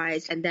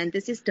popularized, and then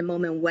this is the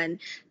moment when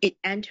it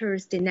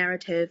enters the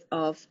narrative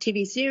of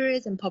TV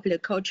series and popular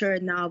culture,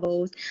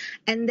 novels.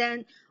 And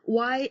then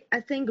why I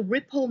think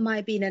Ripple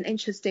might be an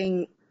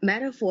interesting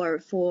metaphor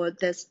for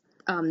this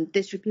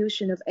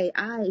distribution of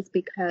AI is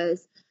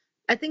because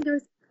I think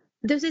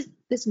there's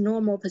this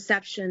normal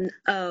perception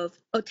of,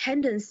 or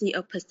tendency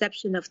of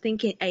perception of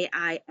thinking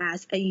AI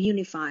as a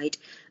unified,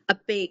 a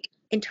big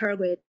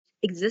integrated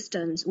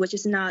existence, which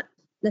is not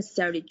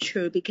necessarily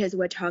true, because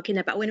we're talking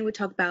about, when we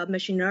talk about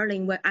machine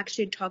learning, we're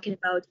actually talking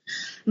about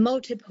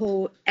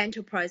multiple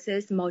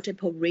enterprises,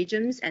 multiple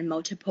regions, and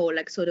multiple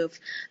like sort of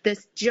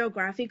this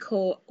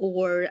geographical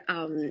or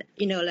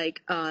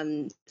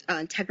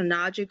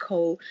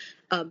technological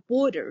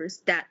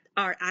borders that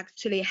are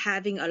actually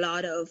having a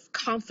lot of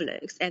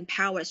conflicts and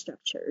power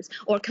structures,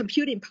 or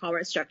computing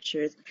power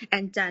structures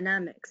and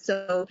dynamics.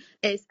 So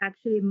it's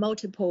actually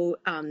multiple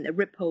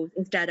ripples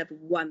instead of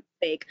one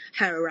big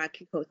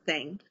hierarchical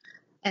thing.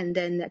 And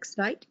then next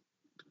slide.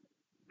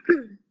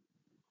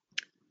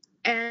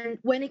 And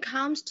when it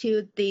comes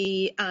to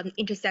the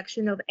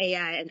intersection of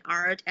AI and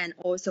art, and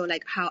also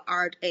like how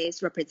art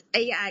is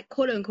AI,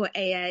 quote unquote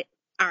AI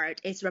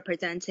art is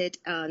represented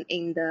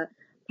in the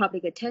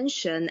public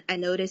attention, I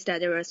noticed that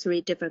there are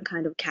 3 different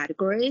kind of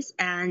categories.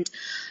 And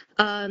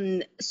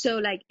so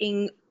like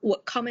in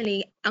what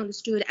commonly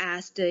understood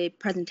as the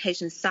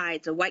presentation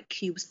side, the white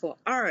cubes for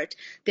art,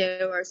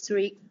 there are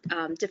 3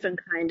 different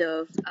kind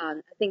of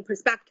I think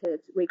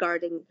perspectives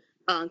regarding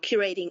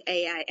curating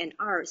AI and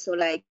art. So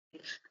like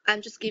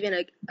I'm just giving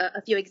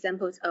a few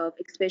examples of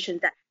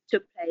exhibitions that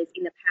took place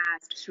in the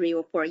past 3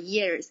 or 4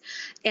 years.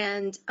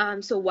 And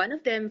so one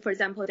of them, for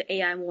example, the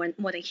AI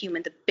More Than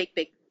Human, the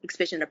big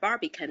exhibition at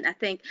Barbican, I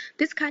think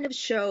this kind of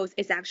shows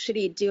is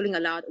actually dealing a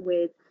lot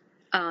with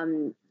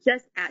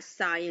just as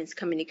science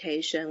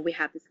communication, we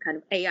have this kind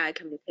of AI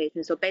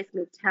communication. So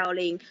basically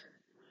telling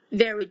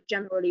very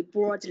generally,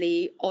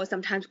 broadly, or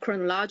sometimes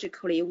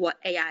chronologically what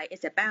AI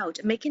is about,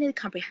 making it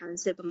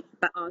comprehensive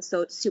but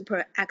also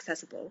super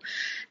accessible.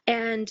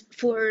 And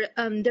for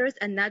there's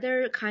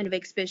another kind of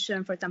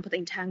exhibition, for example, the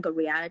entangled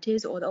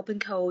realities or the open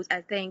codes,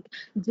 I think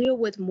deal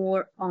with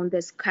more on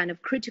this kind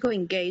of critical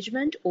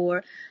engagement,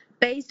 or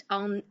based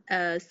on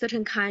a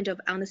certain kind of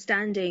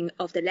understanding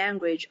of the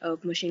language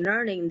of machine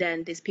learning,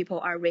 then these people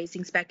are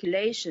raising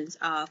speculations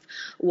of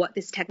what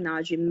this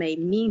technology may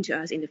mean to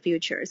us in the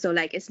future. So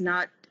like it's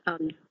not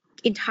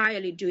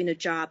entirely doing the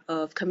job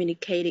of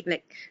communicating,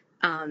 like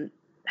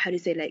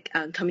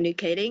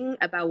communicating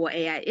about what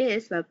AI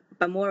is,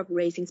 but more of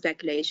raising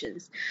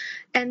speculations.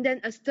 And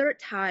then a third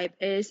type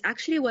is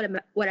actually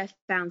what I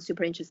found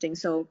super interesting.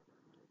 So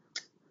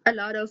a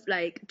lot of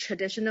like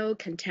traditional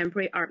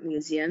contemporary art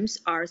museums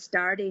are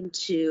starting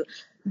to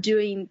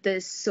doing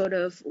this sort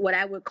of what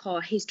I would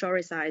call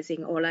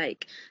historicizing, or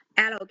like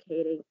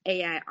allocating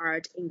AI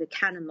art in the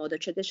canon, or the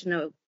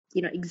traditional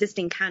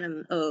existing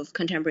canon of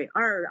contemporary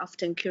art,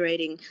 often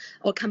curating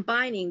or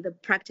combining the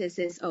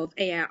practices of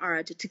AI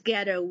art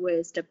together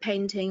with the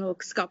painting or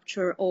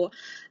sculpture or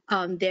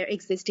their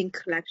existing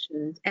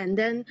collections. And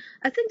then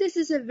I think this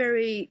is a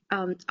very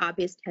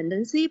obvious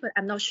tendency, but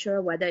I'm not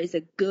sure whether it's a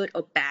good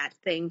or bad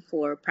thing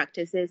for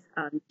practices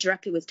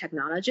directly with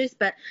technologies.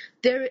 But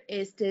there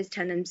is this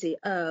tendency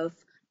of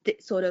the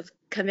sort of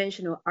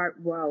conventional art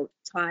world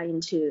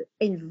trying to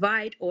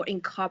invite or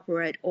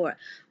incorporate or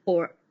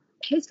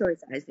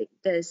historicizing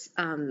this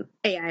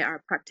AI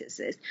art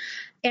practices.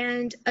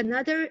 And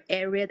another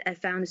area that I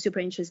found super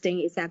interesting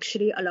is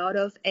actually a lot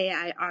of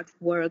AI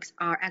artworks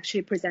are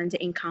actually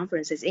presented in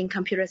conferences, in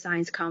computer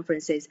science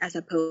conferences, as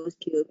opposed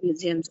to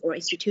museums or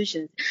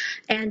institutions.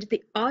 And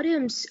the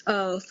audience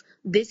of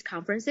these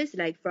conferences,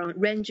 like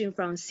ranging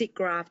from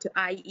SIGGRAPH to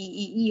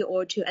IEEE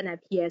or to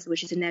NLPS,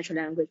 which is a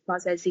natural language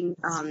processing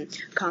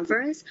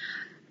conference,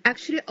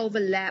 actually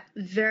overlap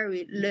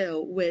very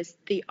little with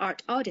the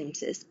art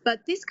audiences.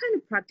 But these kind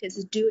of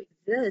practices do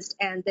exist,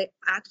 and they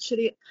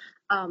actually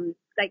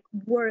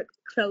work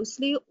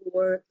closely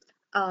or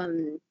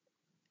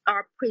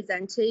are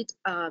presented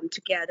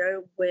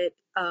together with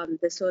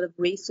the sort of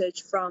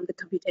research from the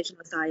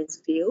computational science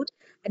field.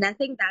 And I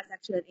think that's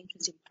actually an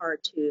interesting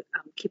part to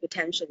keep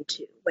attention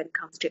to when it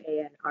comes to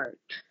AI and art.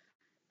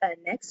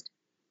 Next.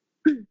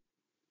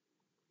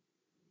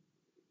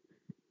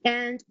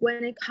 And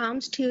when it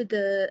comes to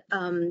the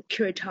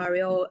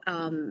curatorial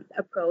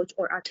approach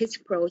or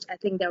artistic approach, I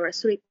think there are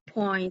 3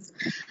 points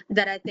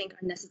that I think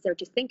are necessary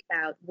to think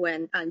about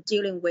when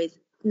dealing with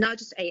not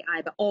just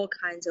AI, but all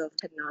kinds of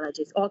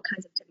technologies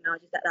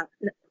that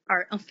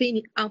are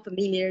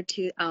unfamiliar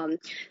to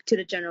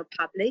the general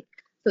public.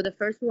 So the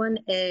first one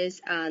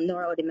is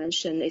Nora already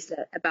mentioned is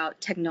about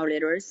techno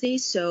literacy.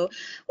 So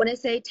when I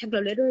say techno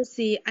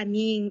literacy, I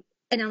mean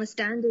an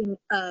understanding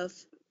of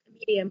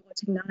medium or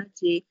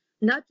technology,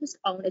 not just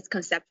on its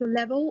conceptual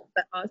level,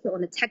 but also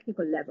on a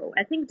technical level.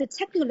 I think the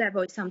technical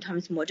level is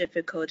sometimes more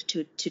difficult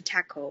to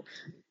tackle.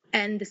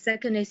 And the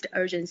second is the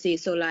urgency.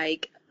 So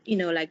like,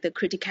 like the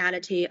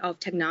criticality of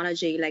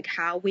technology, like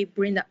how we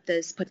bring up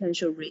this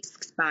potential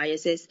risks,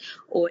 biases,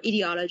 or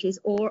ideologies,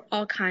 or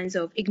all kinds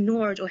of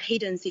ignored or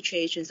hidden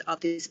situations of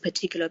this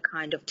particular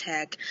kind of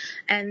tech.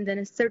 And then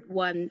the third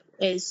one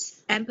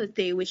is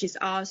empathy, which is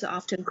also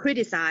often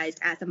criticized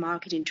as a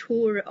marketing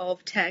tool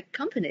of tech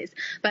companies.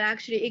 But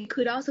actually, it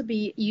could also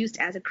be used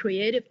as a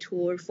creative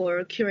tool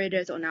for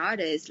curators or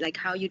artists, like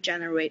how you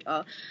generate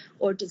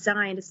or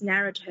design this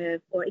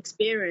narrative or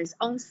experience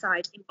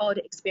on-site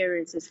embodied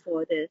experiences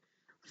for the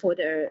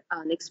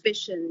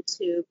exhibition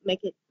to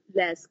make it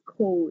less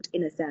cold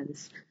in a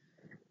sense.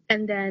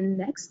 And then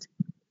next,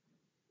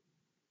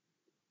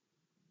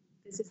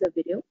 this is a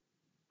video.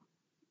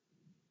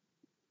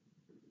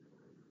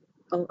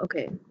 Oh,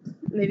 okay.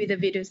 Maybe the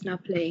video is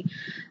not playing.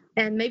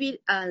 And maybe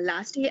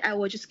lastly, I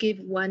will just give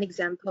one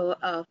example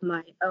of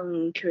my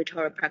own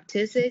curatorial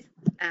practices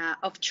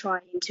of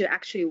trying to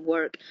actually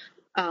work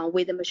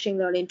with a machine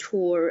learning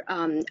tool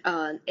in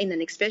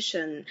an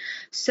exhibition.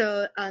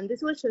 So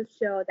this was a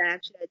show that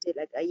actually I did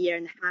like a year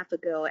and a half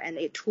ago, and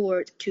it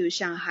toured to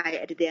Shanghai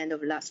at the end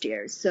of last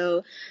year.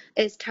 So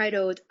it's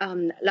titled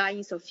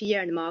Lying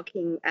Sophia and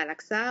Mocking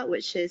Alexa,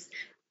 which is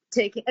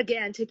taking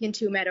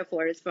two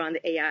metaphors from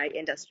the AI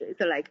industry.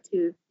 So like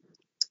two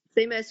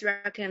famous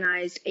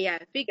recognized AI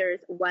figures,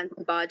 one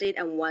embodied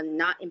and one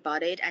not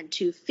embodied, and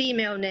two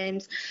female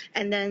names.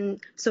 And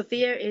then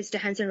Sophia is the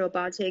hands-on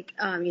robotic,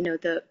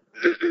 the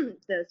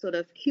the sort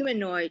of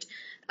humanoid,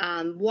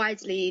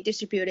 widely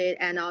distributed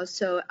and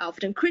also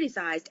often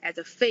criticized as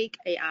a fake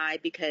AI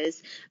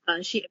because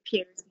she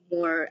appears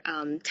more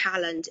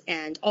talent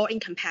and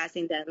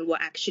all-encompassing than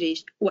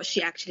what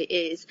she actually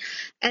is.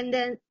 And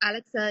then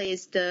Alexa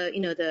is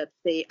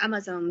the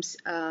Amazon's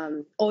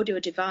audio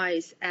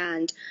device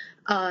and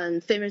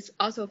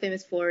also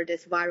famous for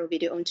this viral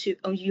video on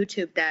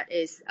YouTube that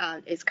is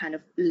kind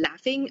of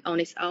laughing on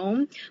its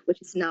own,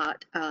 which is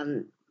not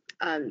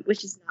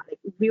like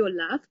real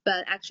laugh,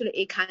 but actually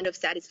it kind of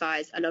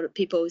satisfies a lot of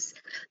people's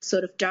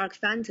sort of dark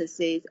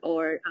fantasies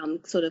or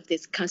sort of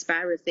this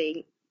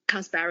conspiracy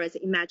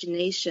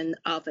imagination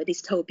of a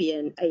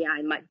dystopian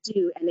AI might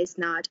do, and it's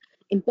not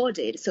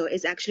embodied, so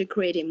it's actually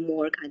creating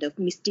more kind of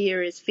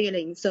mysterious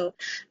feeling. So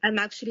I'm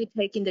actually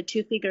taking the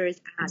two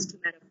figures as two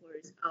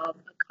metaphors of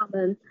a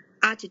common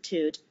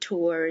attitude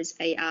towards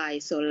AI,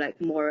 so like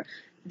more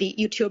the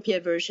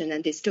utopia version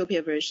and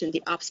dystopia version,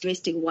 the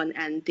optimistic one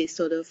and the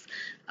sort of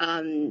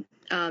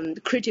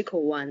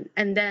critical one.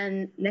 And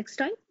then next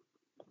slide.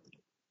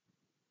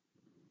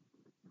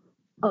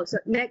 Oh, so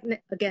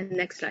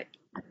next slide.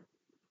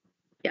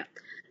 Yeah.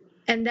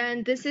 And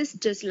then this is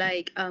just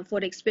like for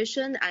the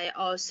exhibition, I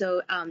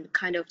also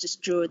kind of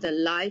just drew the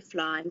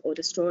lifeline or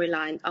the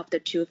storyline of the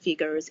two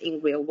figures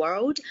in real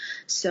world.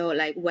 So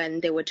like when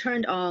they were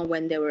turned on,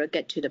 when they were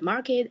get to the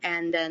market,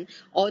 and then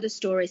all the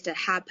stories that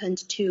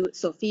happened to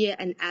Sophia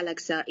and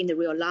Alexa in the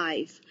real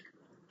life.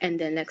 And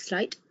then next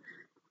slide.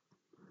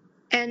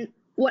 And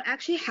what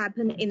actually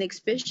happened in the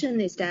exhibition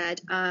is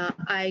that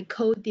I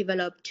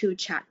co-developed two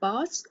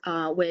chatbots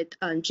with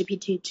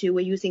GPT-2.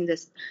 We're using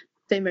this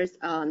famous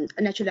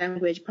natural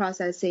language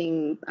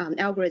processing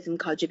algorithm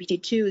called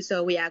GPT-2.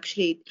 So we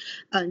actually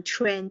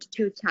trained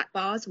two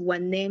chatbots,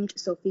 one named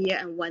Sophia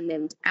and one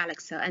named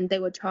Alexa, and they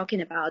were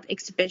talking about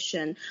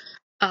exhibition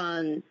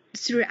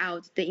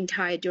throughout the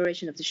entire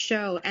duration of the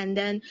show. And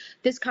then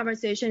this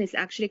conversation is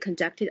actually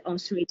conducted on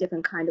three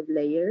different kind of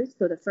layers.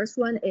 So the first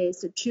one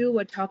is the two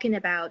were talking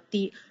about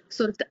the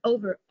sort of the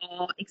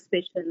overall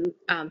exhibition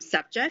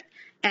subject.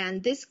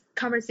 And this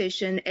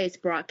conversation is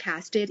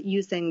broadcasted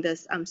using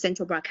this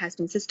central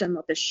broadcasting system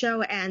of the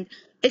show. And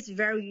it's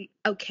very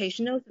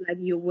occasional, so like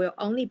you will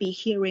only be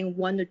hearing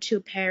one or two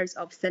pairs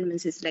of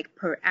sentences like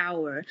per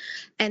hour.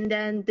 And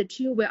then the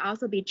two will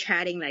also be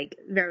chatting like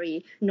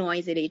very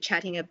noisily,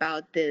 chatting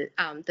about the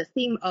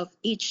theme of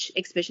each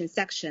exhibition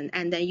section,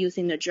 and then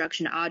using the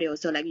direction audio.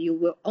 So like you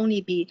will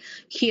only be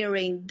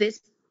hearing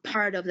this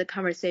part of the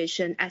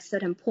conversation at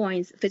certain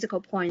points,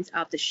 physical points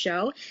of the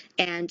show,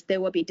 and they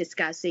will be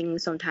discussing,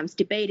 sometimes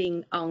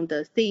debating on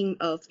the theme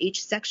of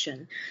each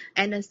section.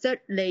 And the third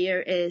layer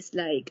is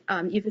like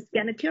if you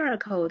scan a QR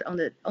code on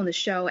the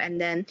show, and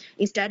then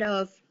instead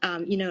of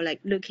like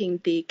looking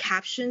the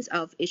captions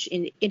of each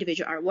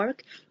individual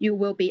artwork, you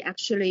will be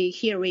actually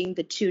hearing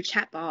the two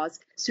chatbots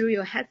through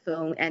your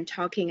headphone and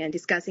talking and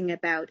discussing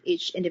about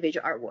each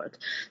individual artwork.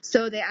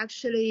 So they're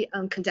actually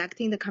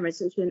conducting the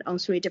conversation on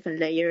three different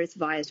layers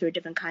via three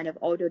different kind of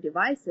audio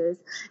devices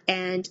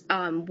and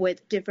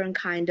with different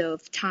kind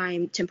of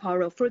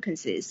temporal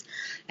frequencies.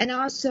 And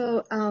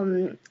also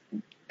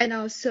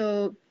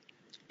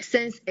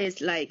since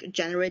it's like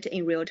generated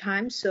in real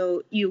time,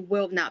 so you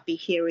will not be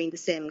hearing the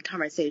same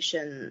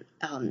conversation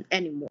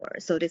anymore.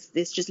 So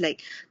this just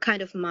like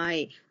kind of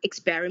my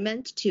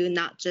experiment to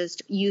not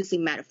just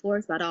using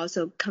metaphors, but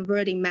also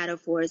converting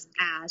metaphors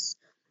as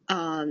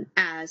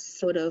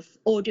sort of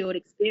audio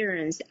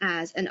experience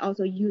and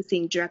also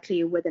using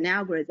directly with an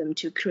algorithm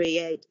to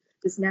create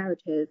this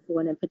narrative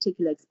for a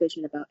particular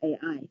expression about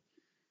AI.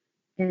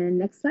 And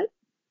next slide.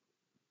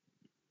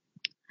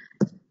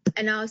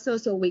 And also,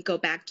 so we go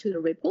back to the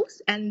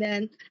ripples. And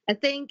then I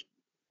think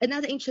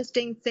another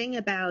interesting thing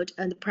about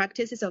the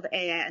practices of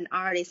AI and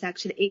art is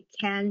actually it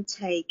can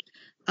take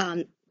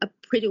a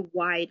pretty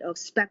wide of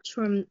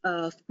spectrum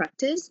of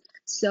practice.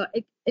 So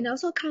it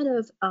also kind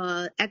of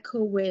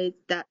echo with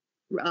that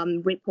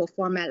ripple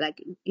format,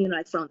 like,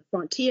 like from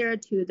frontier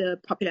to the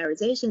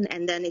popularization,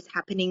 and then it's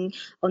happening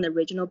on a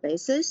regional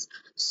basis.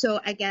 So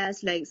I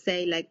guess like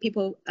say like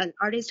people and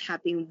artists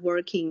have been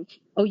working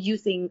or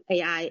using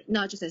AI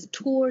not just as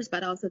tools,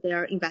 but also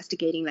they're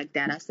investigating like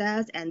data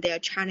sets and they're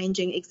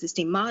challenging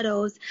existing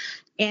models.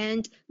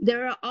 And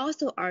there are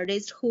also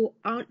artists who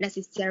aren't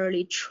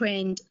necessarily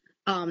trained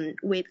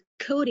with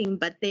coding,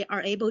 but they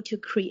are able to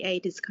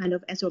create this kind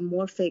of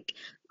anthropomorphic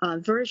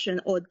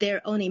version or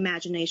their own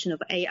imagination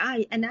of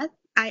AI. And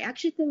I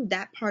actually think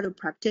that part of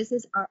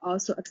practices are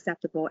also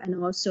acceptable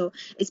and also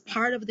is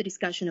part of the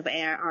discussion of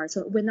AI art.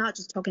 So we're not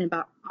just talking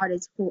about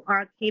artists who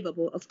are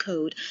capable of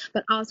code,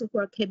 but also who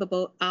are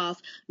capable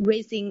of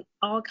raising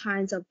all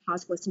kinds of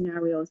possible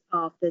scenarios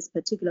of this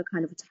particular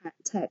kind of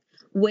tech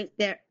with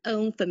their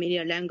own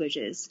familiar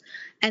languages.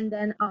 And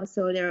then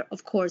also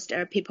of course,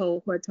 there are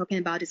people who are talking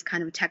about this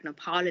kind of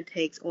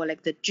technopolitics or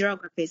like the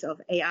geographies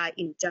of AI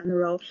in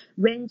general,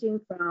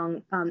 ranging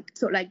from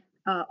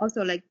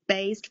also like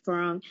based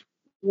from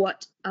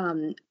what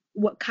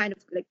kind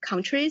of like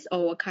countries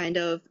or what kind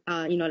of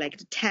like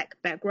the tech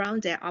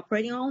background they're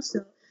operating on.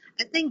 So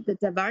I think the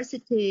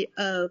diversity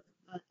of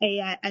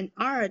AI and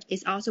art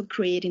is also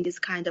creating this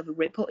kind of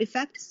ripple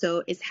effect.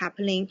 So it's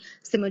happening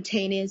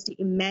simultaneously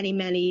in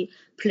many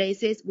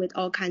places with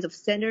all kinds of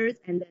centers,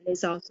 and then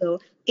it's also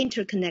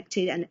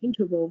interconnected and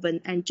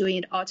interwoven and doing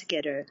it all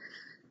together.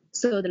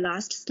 So the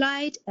last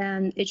slide,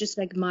 and it's just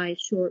like my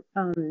short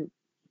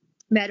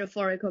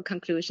metaphorical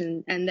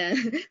conclusion. And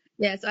then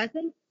yeah, so I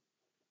think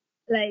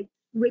like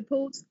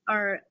ripples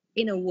are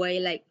in a way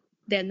like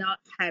they're not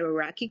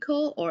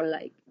hierarchical or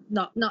like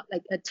not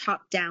like a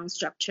top-down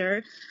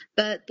structure,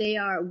 but they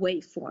are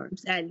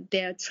waveforms and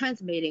they're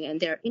transmitting and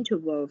they're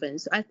interwoven.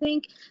 So I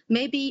think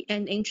maybe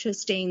an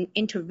interesting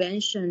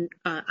intervention,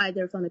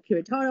 either from a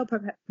curatorial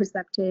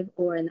perspective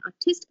or an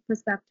artistic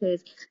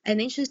perspective, an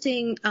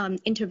interesting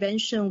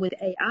intervention with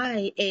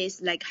AI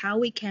is like how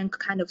we can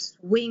kind of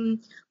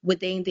swim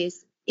within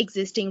this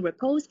existing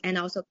ripples and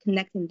also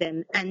connecting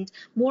them, and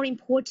more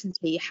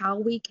importantly, how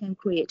we can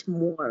create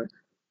more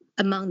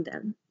among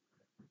them.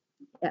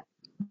 Yeah,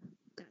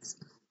 that's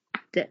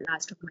the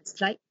last of my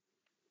slide.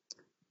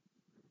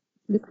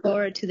 Look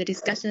forward to the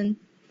discussion.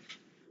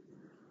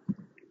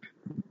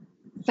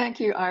 Thank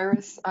you,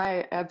 Iris.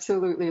 I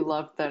absolutely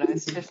love that. I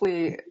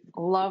especially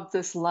love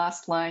this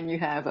last line you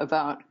have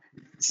about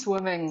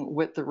swimming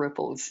with the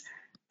ripples.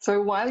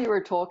 So while you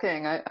were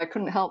talking, I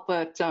couldn't help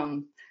but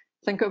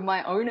think of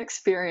my own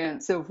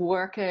experience of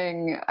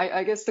working.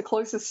 I guess the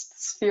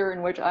closest sphere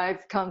in which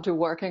I've come to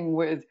working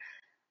with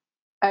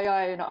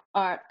AI and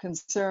art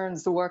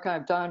concerns the work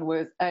I've done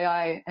with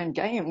AI and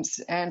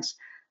games. And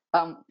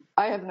I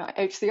have an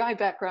HCI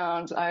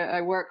background.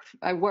 I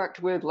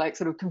worked with like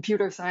sort of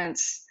computer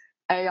science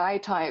AI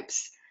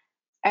types,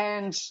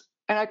 and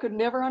I could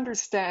never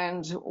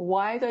understand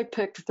why they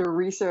picked the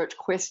research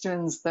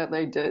questions that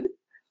they did.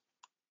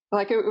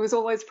 Like it was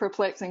always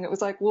perplexing. It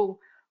was like, well,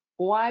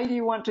 why do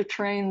you want to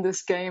train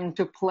this game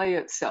to play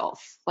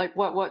itself? Like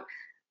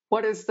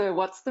what's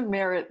the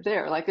merit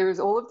there? Like there was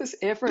all of this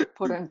effort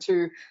put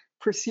into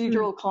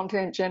procedural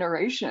content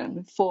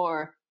generation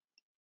for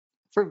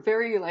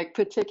very like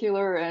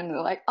particular and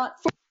like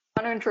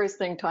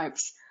uninteresting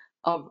types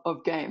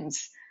of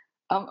games.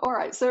 All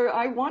right, so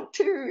I want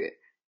to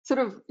sort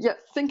of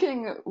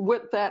thinking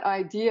with that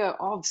idea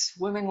of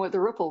swimming with the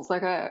ripples.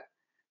 Like I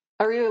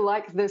really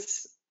like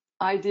this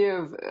idea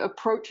of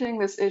approaching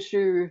this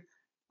issue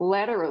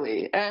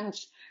laterally, and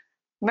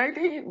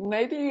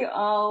maybe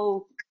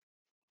I'll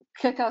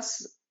kick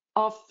us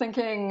off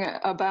thinking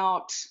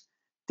about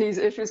these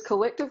issues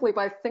collectively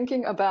by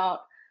thinking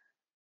about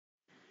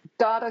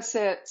data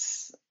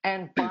sets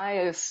and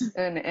bias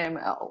in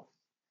ML.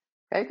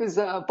 Okay, because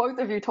both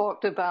of you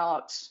talked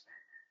about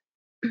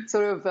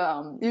sort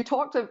of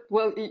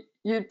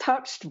you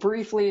touched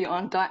briefly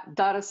on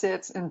data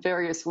sets in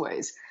various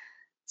ways.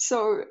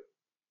 So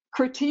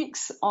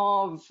critiques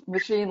of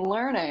machine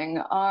learning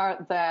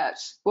are that,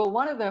 well,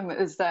 one of them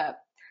is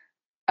that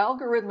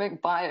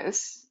algorithmic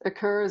bias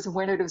occurs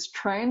when it is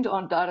trained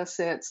on data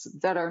sets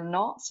that are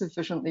not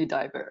sufficiently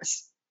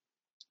diverse.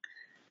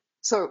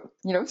 So,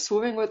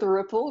 swimming with the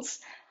ripples,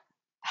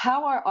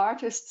 how are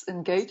artists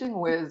engaging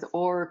with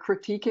or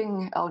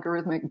critiquing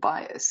algorithmic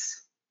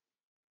bias?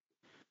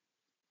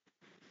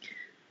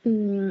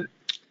 Mm,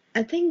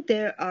 I think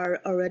there are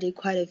already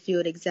quite a few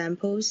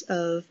examples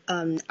of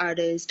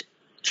artists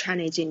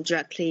challenging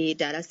directly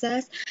data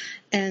sets.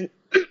 And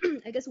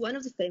I guess one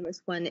of the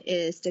famous one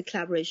is the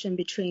collaboration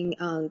between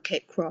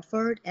Kate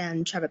Crawford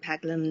and Trevor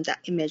Paglen,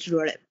 that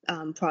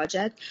ImageNet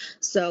project.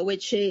 So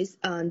which is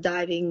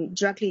diving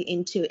directly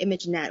into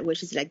ImageNet,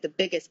 which is like the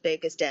biggest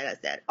data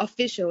set,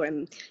 official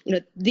and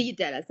the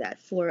data set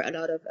for a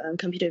lot of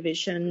computer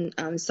vision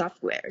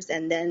softwares.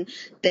 And then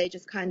they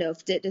just kind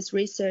of did this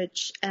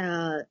research,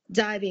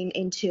 diving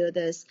into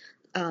this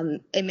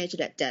image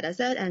data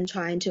set and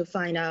trying to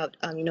find out,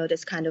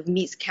 this kind of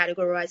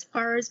miscategorized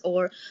parts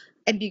or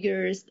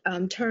ambiguous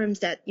terms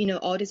that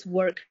all these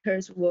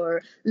workers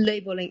were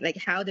labeling, like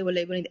how they were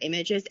labeling the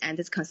images and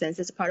this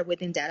consensus part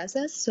within data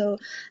sets. So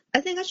I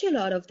think actually a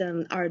lot of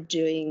them are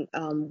doing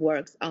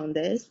works on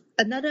this.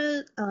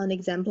 Another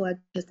example I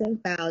just think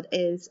about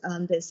is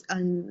this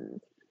New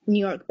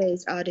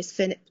York-based artist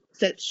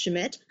Philip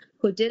Schmidt,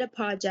 who did a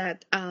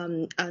project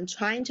on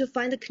trying to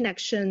find the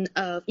connection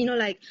of,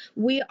 like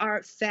we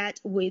are fed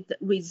with the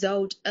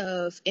result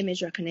of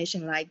image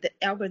recognition, like the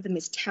algorithm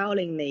is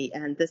telling me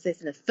and this is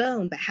the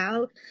film, but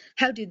how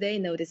do they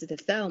know this is the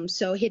film?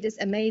 So he did this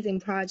amazing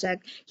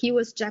project. He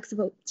was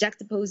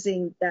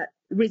juxtaposing the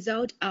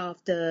result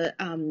of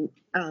the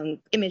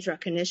image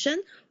recognition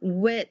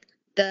with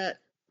the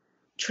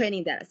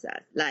training data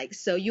set. Like,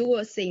 so you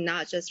will see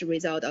not just the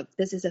result of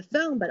this is a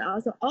film, but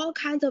also all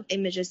kinds of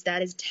images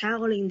that is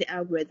telling the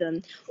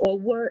algorithm or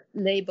were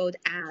labeled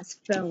as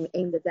film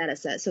in the data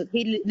set. So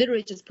he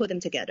literally just put them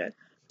together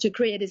to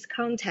create this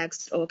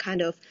context or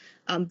kind of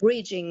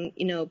bridging,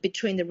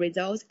 between the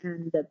results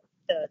and the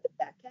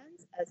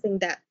backends. I think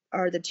that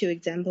are the two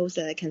examples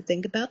that I can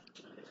think about.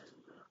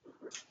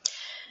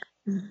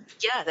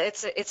 Yeah,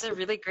 it's a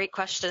really great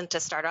question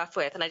to start off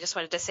with. And I just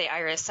wanted to say,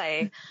 Iris,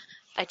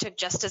 I took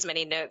just as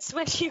many notes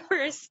when you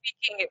were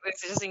speaking. It was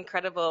just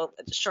incredible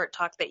short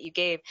talk that you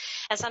gave.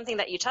 And something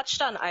that you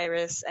touched on,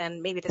 Iris,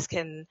 and maybe this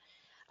can,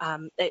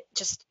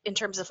 just in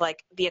terms of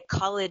like the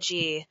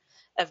ecology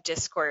of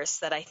discourse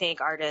that I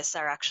think artists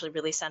are actually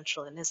really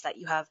central in, is that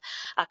you have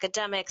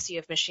academics, you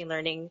have machine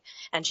learning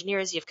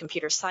engineers, you have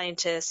computer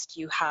scientists,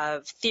 you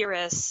have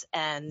theorists,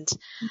 and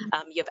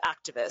you have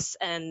activists.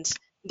 And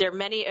there are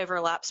many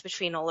overlaps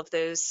between all of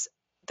those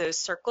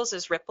circles,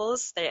 those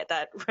ripples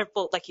that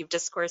ripple, like you've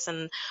discourse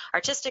and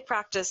artistic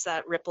practice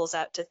that ripples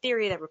out to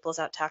theory, that ripples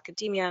out to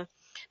academia.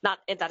 Not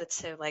in that it's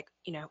so like,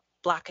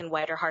 black and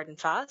white or hard and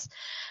fast.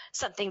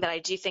 Something that I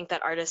do think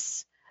that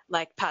artists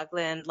like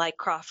Paglen, like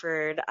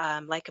Crawford,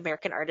 like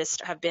American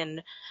artists have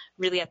been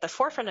really at the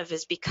forefront of,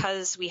 is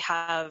because we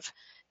have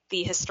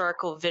the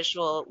historical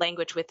visual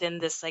language within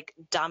this like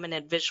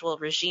dominant visual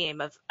regime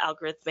of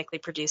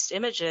algorithmically produced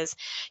images.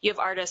 You have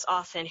artists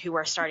often who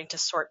are starting to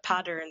sort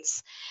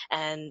patterns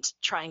and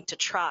trying to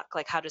track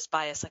like how does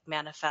bias like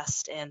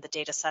manifest in the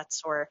data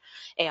sets or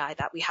AI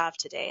that we have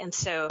today. And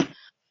so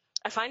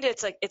I find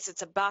it's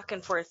a back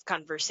and forth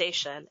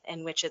conversation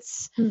in which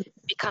it's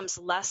becomes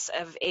less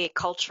of a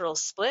cultural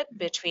split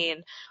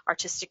between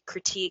artistic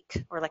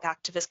critique or like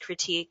activist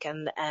critique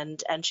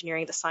and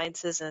engineering the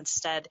sciences, and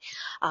instead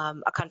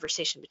a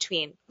conversation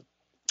between.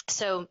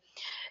 So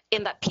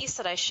in that piece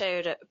that I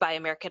showed by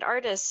American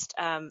artists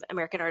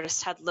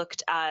had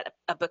looked at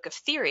a book of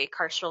theory,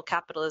 Carceral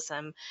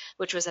Capitalism,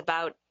 which was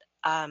about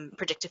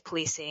predictive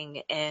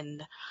policing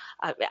in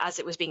as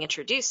it was being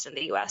introduced in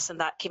the US, and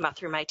that came out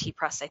through MIT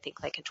Press, I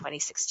think, like in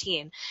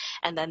 2016.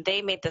 And then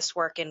they made this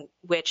work in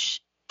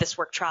which this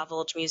work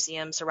traveled to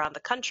museums around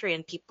the country,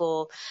 and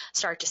people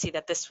started to see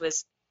that this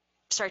was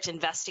start to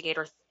investigate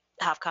or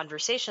have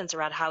conversations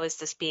around how is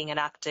this being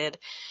enacted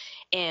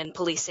in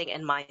policing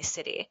in my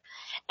city.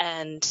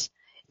 And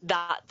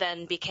that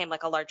then became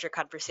like a larger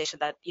conversation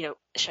that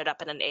showed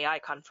up in an AI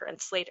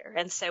conference later.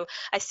 And so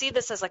I see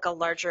this as like a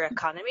larger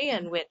economy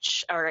in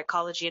which, or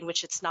ecology in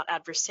which it's not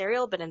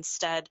adversarial, but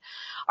instead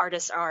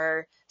artists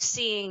are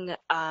seeing,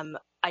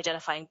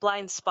 identifying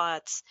blind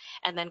spots,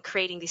 and then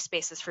creating these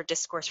spaces for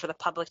discourse for the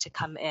public to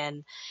come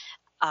in,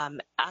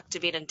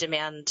 activate and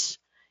demand,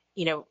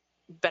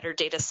 better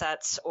data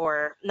sets,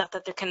 or not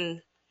that there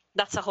can.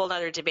 That's a whole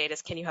other debate,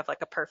 is can you have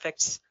like a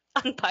perfect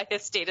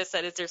unbiased data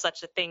set? Is there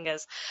such a thing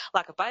as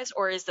lack of bias,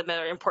 or is the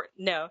more important?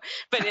 No,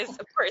 but is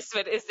of course,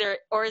 but is there,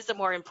 or is the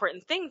more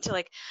important thing to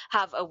like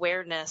have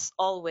awareness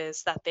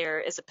always that there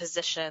is a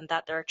position,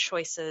 that there are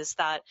choices,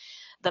 that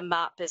the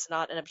map is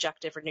not an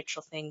objective or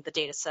neutral thing, the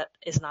data set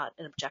is not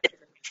an objective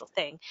or neutral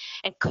thing,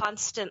 and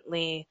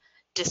constantly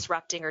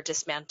disrupting or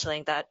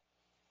dismantling that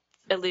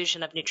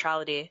illusion of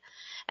neutrality,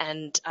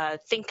 and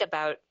think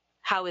about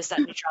how is that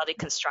neutrality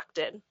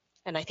constructed.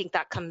 And I think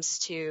that comes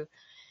to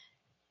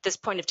this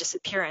point of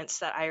disappearance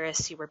that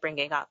Iris, you were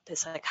bringing up,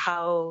 is like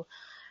how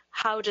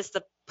does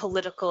the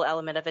political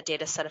element of a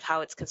data set, of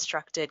how it's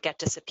constructed, get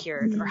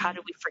disappeared, or how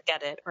do we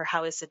forget it, or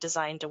how is it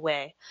designed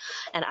away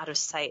and out of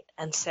sight?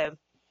 And so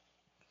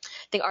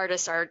I think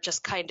artists are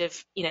just kind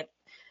of,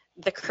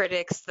 the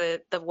critics,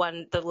 the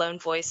lone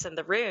voice in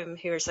the room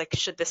who is like,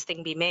 should this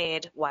thing be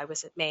made? Why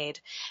was it made?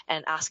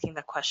 And asking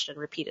that question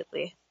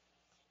repeatedly.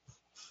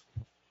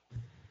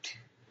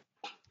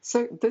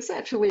 So this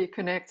actually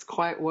connects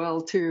quite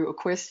well to a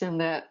question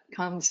that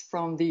comes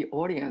from the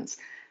audience.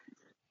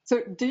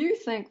 So do you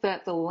think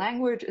that the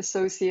language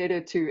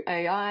associated to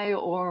AI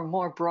or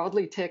more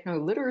broadly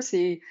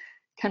techno-literacy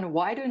can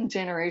widen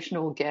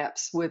generational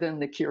gaps within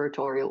the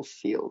curatorial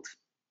field?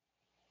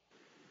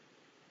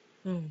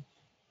 Hmm.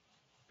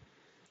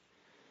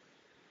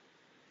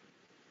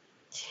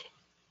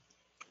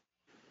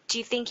 Do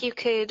you think you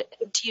could,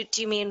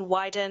 do you mean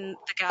widen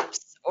the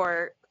gaps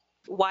or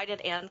widen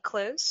and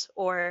close?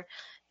 Or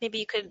maybe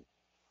you could,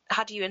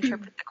 how do you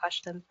interpret the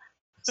question?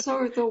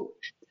 So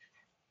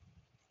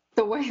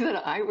the way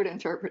that I would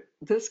interpret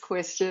this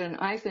question,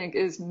 I think,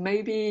 is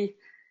maybe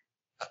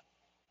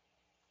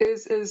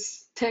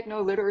is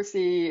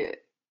techno-literacy,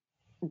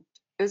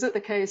 is it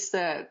the case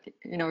that,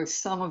 you know,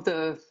 some of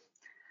the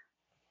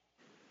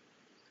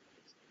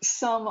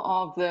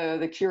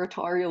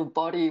curatorial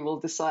body will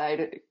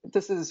decide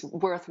this is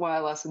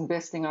worthwhile us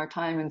investing our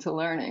time into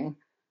learning,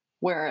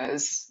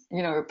 whereas,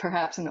 you know,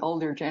 perhaps an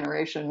older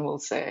generation will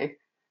say,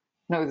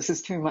 no, this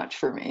is too much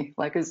for me.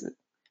 Like, is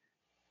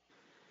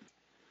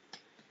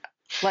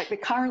like the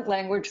current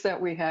language that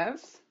we have,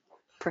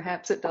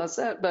 perhaps it does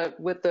that, but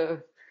with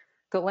the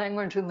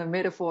language and the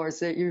metaphors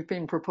that you've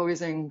been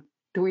proposing,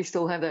 do we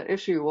still have that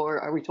issue, or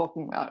are we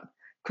talking about,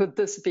 could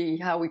this be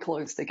how we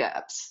close the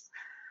gaps?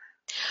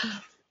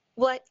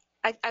 Well,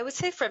 I would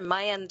say from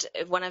my end,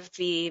 one of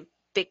the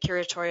big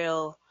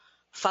curatorial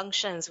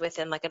functions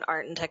within like an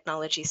art and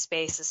technology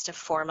space is to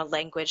form a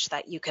language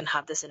that you can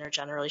have this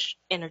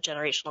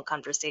intergenerational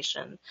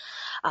conversation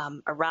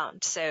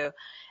around. So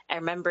I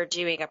remember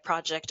doing a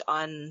project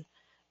on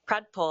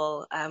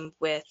Predpol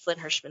with Lynn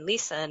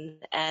Hirschman-Leeson,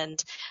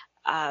 and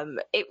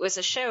it was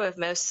a show of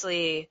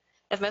mostly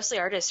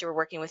artists who were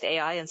working with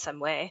AI in some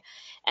way.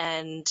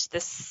 And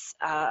this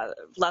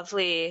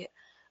lovely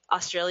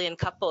Australian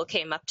couple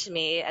came up to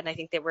me, and I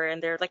think they were in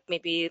their like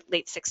maybe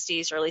late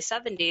 60s, early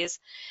 70s,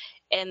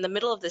 in the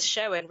middle of this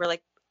show, and were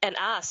like, and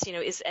asked, you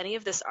know, is any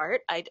of this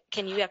art?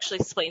 Can you actually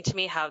explain to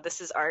me how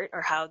this is art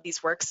or how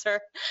these works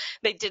are?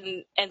 They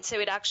didn't, and so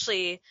it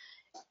actually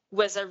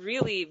was a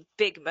really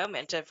big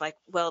moment of like,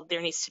 well,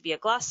 there needs to be a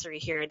glossary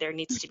here. There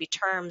needs to be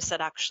terms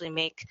that actually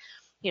make,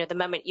 you know, the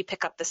moment you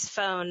pick up this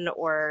phone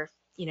or,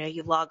 you know,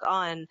 you log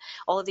on,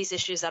 all of these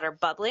issues that are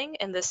bubbling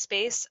in this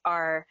space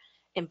are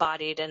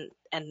embodied, and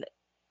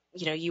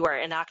you know, you are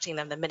enacting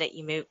them the minute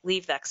you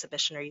leave the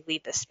exhibition or you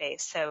leave the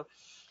space. So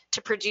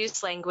to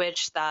produce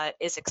language that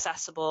is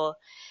accessible,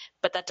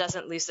 but that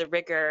doesn't lose the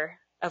rigor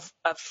of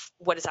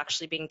what is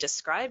actually being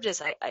described,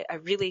 is I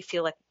really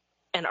feel like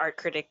an art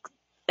critic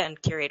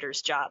and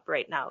curator's job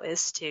right now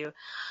is to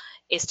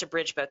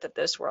bridge both of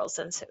those worlds,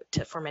 and so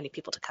for many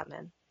people to come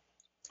in,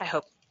 I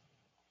hope.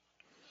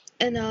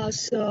 And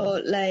also,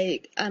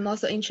 like, I'm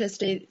also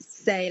interested,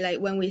 say,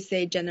 like, when we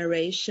say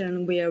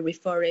generation, we are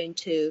referring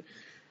to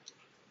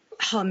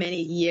how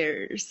many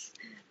years?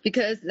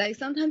 Because, like,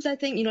 sometimes I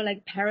think, you know,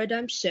 like,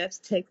 paradigm shifts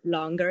take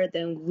longer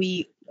than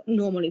we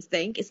normally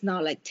think. It's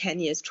not like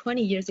 10 years,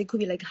 20 years. It could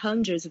be like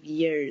hundreds of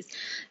years.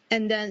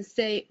 And then,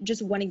 say,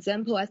 just one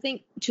example, I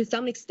think to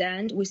some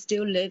extent, we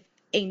still live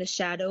in the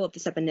shadow of the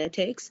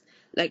cybernetics.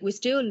 Like, we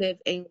still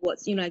live in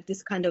what's, you know, like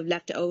this kind of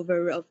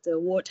leftover of the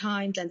war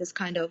times and this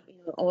kind of, you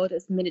know, all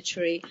this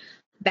military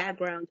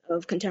background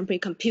of contemporary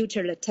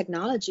computer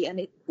technology.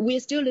 And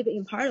we're still living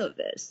in part of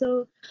it.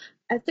 So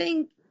I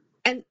think,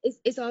 and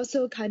it's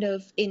also kind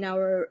of in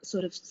our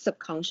sort of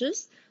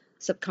subconsciousness.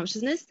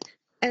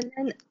 And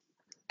then,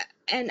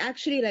 and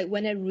actually, like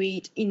when I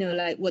read, you know,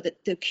 like what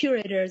the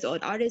curators or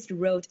the artists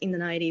wrote in the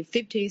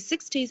 1950s,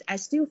 60s, I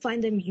still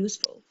find them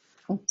useful.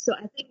 So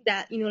I think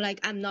that, you know, like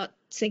I'm not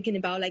thinking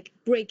about like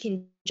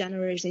breaking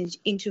generations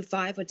into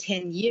 5 or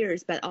 10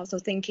 years, but also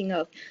thinking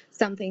of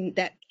something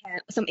that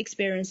some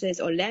experiences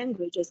or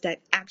languages that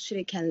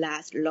actually can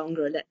last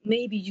longer, that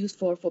may be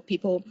useful for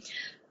people,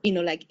 you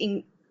know, like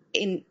in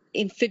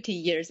 50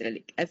 years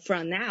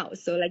from now.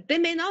 So like they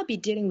may not be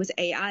dealing with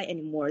AI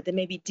anymore. They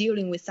may be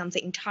dealing with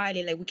something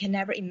entirely like we can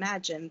never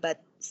imagine, but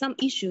some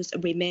issues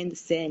remain the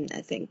same,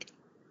 I think.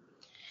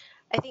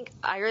 I think,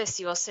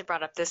 Iris, you also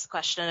brought up this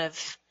question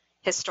of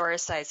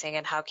historicizing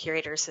and how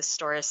curators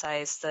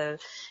historicize the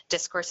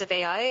discourse of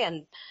AI.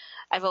 And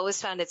I've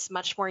always found it's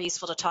much more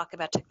useful to talk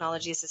about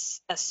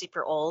technologies as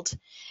super old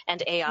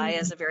and AI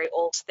as a very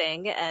old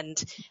thing.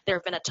 And there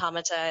have been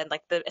automata and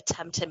like the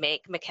attempt to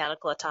make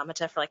mechanical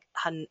automata for like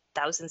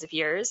thousands of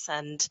years.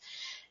 And,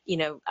 you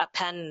know, a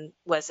pen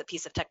was a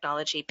piece of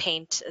technology.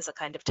 Paint is a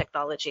kind of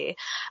technology.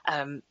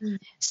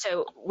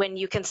 So when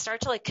you can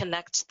start to like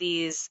connect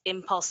these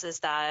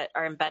impulses that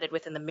are embedded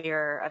within the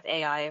mirror of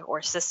AI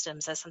or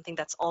systems as something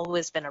that's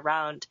always been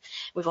around,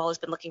 we've always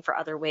been looking for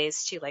other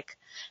ways to like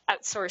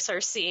outsource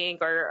our seeing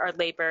or our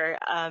labor.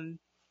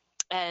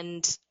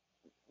 And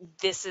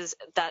this is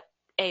that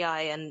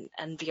AI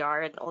and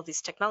VR and all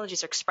these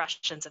technologies are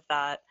expressions of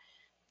that,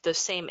 those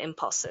same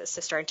impulses.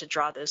 So starting to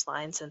draw those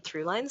lines and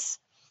through lines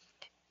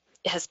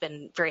has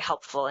been very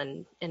helpful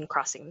in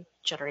crossing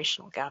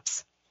generational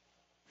gaps.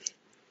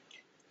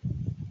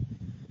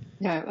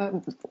 Yeah,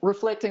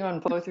 reflecting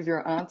on both of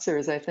your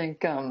answers, I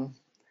think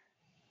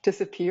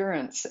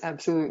disappearance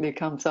absolutely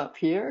comes up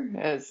here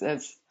as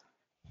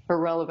a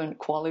relevant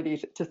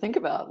quality to think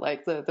about,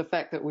 like the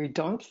fact that we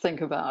don't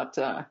think about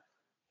a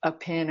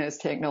pen as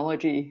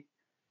technology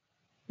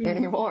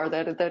anymore.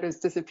 That is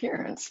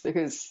disappearance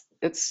because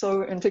it's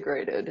so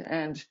integrated,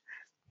 and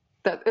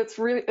that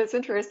it's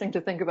interesting to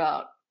think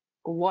about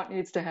what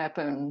needs to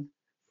happen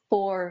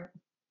for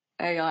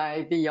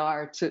AI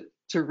VR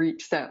to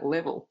reach that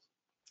level.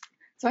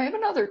 So I have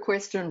another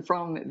question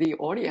from the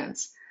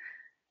audience.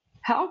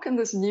 How can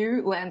this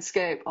new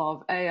landscape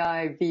of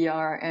AI,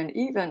 VR, and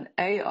even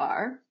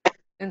AR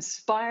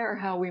inspire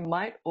how we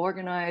might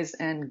organize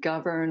and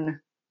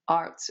govern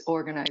arts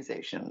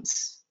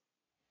organizations?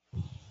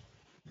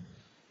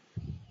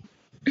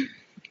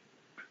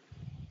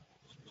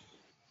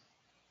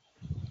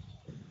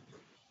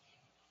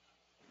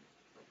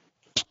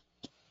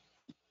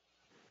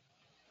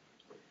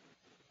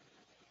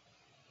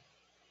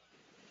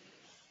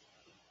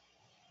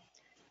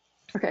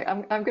 Okay,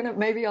 I'm gonna,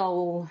 maybe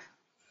I'll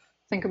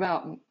think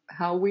about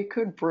how we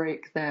could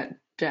break that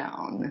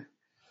down.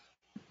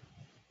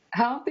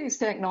 How have these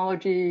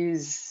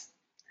technologies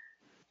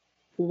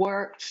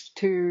worked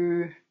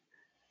to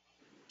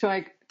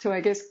I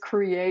guess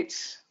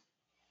create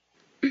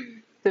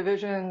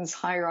divisions,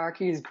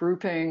 hierarchies,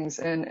 groupings,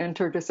 and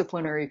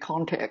interdisciplinary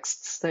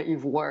contexts that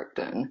you've worked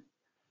in?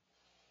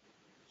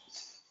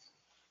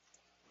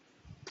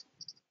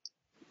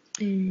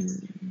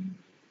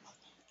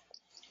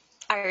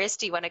 Iris,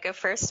 do you want to go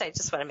first? I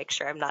just want to make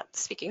sure I'm not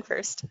speaking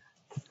first.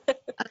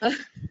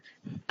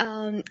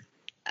 I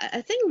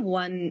think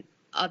one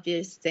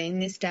obvious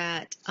thing is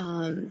that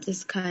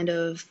this kind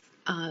of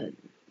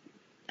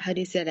how do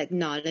you say, like,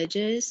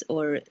 knowledges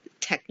or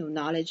techno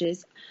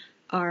knowledges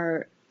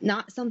are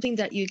not something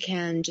that you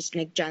can just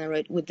like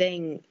generate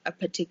within a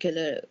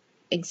particular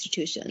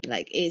institution.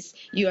 Like, is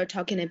you are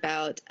talking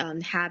about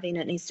having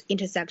an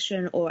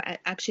intersection or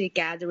actually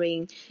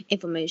gathering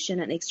information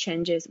and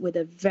exchanges with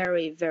a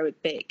very, very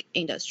big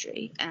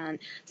industry, and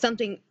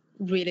something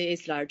really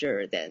is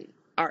larger than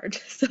art.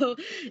 So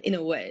in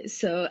a way,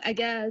 so I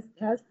guess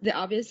that's the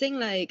obvious thing.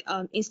 Like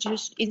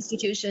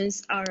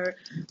institutions are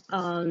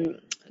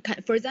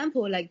for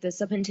example, like the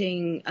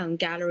Serpentine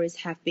galleries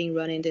have been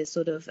running this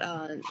sort of,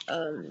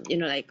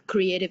 like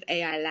creative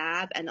AI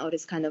lab and all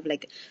this kind of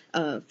like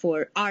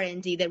for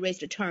R&D. They raised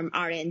the term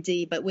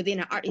R&D, but within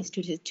an art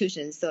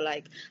institution. So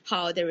like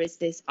how there is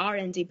this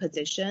R&D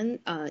position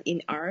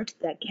in art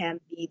that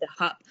can be the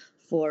hub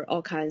for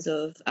all kinds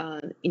of,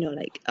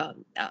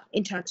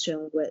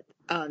 interaction with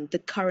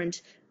the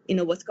current,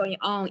 what's going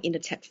on in the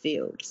tech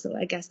field. So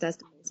I guess that's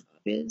the most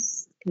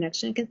obvious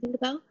connection I can think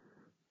about.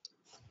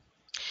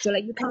 So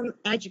like you can't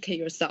educate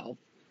yourself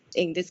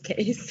in this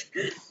case.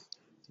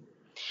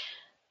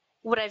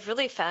 What I've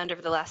really found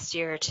over the last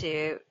year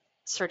to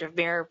sort of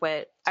mirror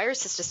what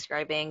Iris is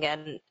describing,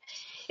 and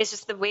it's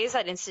just the ways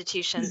that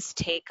institutions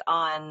take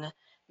on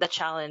the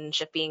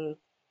challenge of being,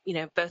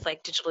 both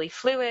like digitally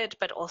fluid,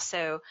 but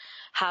also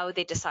how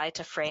they decide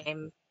to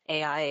frame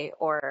AI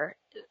or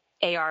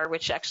AR,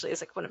 which actually is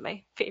like one of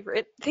my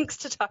favorite things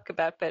to talk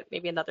about, but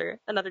maybe another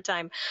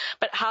time.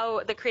 But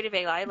how the Creative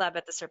AI Lab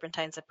at the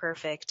Serpentine is a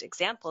perfect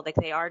example. Like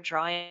they are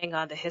drawing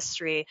on the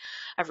history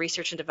of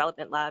research and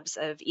development labs,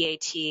 of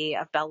EAT,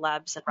 of Bell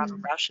Labs, and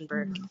Robert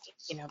Rauschenberg,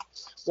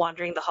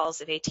 wandering the halls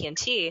of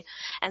AT&T.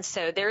 And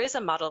so there is a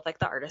model of like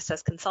the artist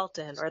as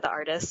consultant, or the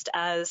artist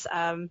as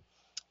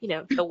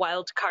the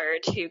wild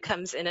card who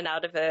comes in and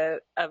out of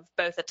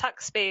both a tech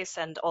space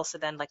and also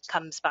then like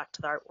comes back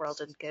to the art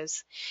world and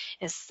goes,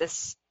 is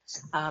this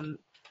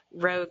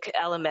rogue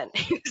element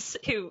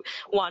who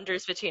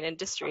wanders between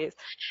industries.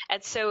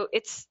 And so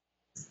it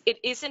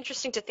is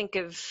interesting to think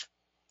of,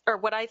 or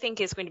what I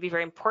think is going to be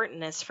very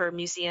important is for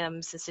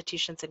museums,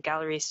 institutions, and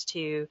galleries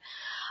to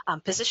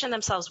position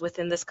themselves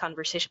within this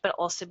conversation, but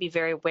also be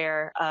very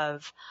aware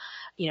of,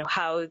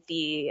 how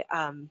the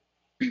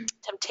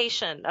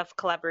temptation of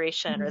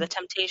collaboration or the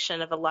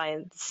temptation of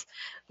alliance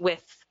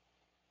with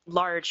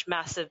large,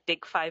 massive,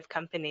 big five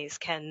companies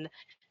can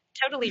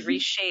totally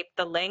reshape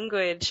the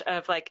language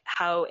of like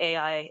how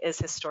AI is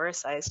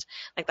historicized.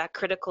 Like that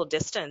critical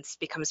distance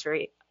becomes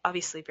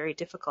obviously very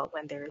difficult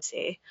when there is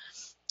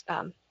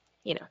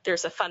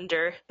there's a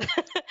funder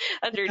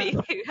underneath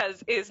who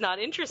is not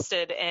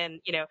interested in,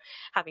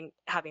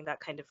 having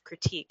that kind of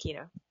critique,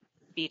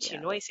 be too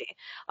noisy.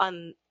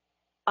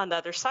 On the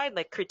other side,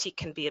 like critique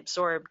can be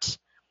absorbed,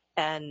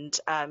 and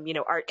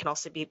art can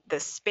also be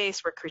this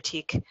space where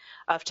critique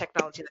of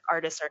technology, that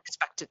artists are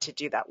expected to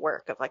do that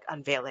work of like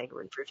unveiling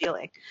or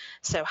revealing.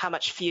 So how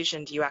much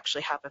fusion do you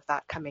actually have of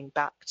that coming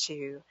back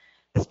to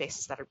the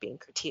spaces that are being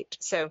critiqued?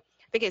 So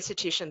I think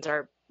institutions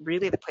are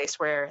really the place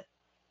where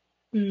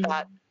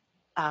that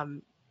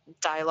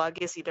dialogue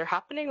is either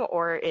happening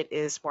or it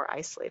is more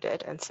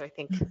isolated. And so I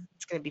think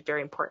it's going to be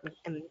very important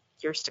in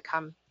years to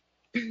come.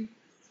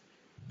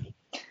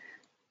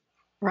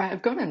 Right,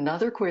 I've got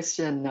another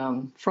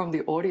question from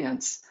the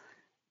audience.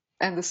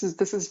 and this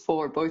is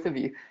for both of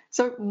you.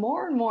 So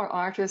more and more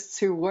artists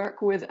who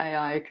work with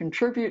AI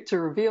contribute to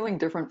revealing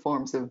different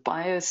forms of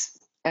bias,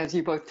 as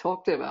you both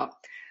talked about.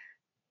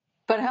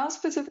 But how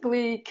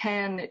specifically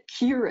can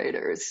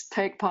curators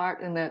take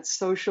part in that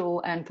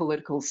social and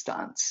political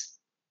stance?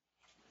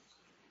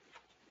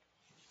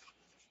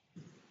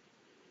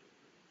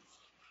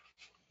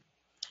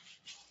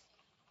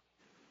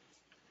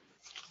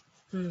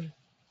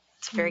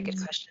 It's a very good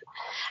question.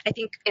 I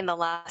think in the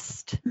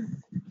last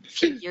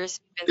few years,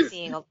 we've been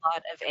seeing a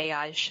lot of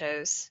AI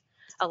shows,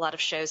 a lot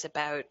of shows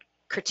about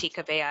critique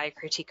of AI,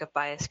 critique of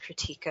bias,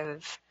 critique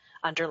of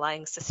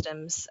underlying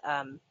systems,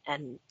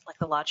 and like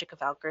the logic of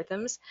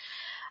algorithms.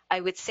 I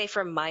would say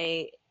from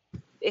my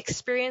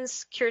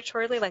experience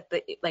curatorially,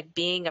 like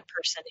being a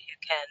person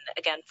who can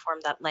again form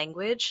that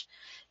language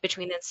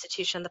between the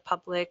institution and the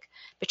public,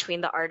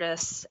 between the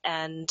artists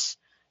and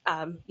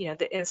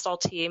the install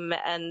team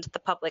and the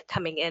public,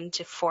 coming in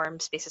to form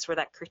spaces where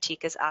that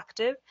critique is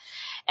active,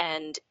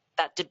 and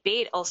that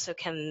debate also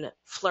can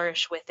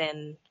flourish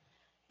within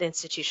the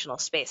institutional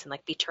space and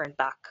like be turned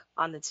back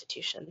on the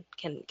institution,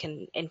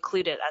 can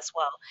include it as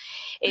well,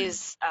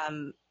 is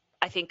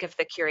I think of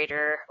the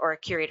curator or a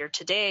curator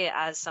today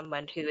as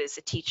someone who is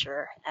a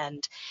teacher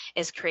and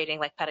is creating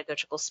like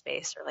pedagogical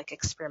space or like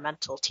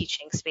experimental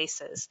teaching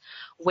spaces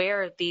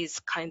where these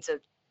kinds of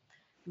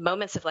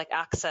moments of like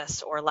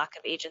access or lack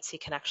of agency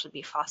can actually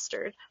be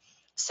fostered.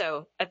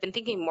 So I've been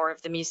thinking more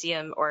of the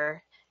museum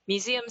or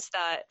museums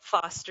that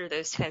foster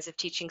those kinds of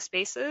teaching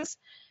spaces,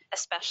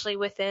 especially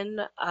within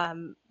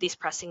these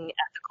pressing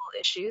ethical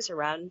issues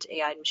around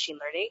AI and machine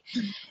learning,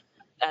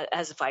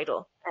 as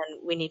vital, and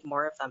we need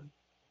more of them.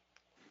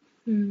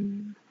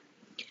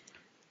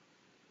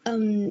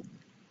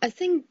 I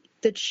think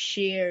the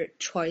shared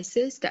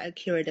choices that a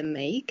curator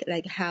make,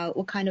 like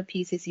what kind of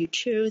pieces you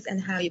choose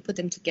and how you put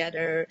them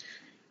together,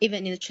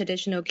 even in a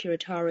traditional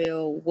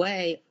curatorial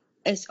way,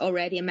 is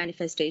already a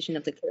manifestation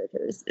of the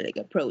curator's like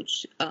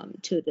approach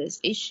to these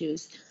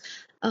issues.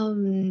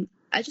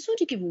 I just want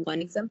to give one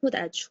example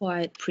that I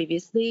tried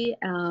previously.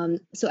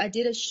 So I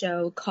did a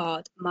show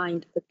called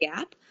Mind the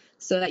Gap.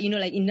 So like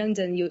like in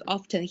London, you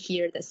often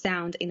hear the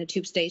sound in the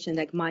tube station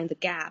like Mind the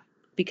Gap,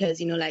 because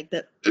like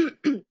the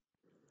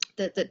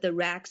the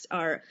racks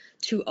are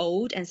too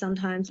old, and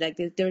sometimes like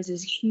there's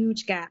this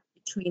huge gap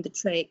between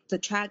the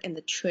track and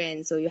the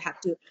train, so you have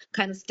to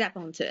kind of step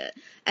onto it.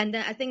 And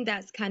then I think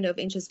that's kind of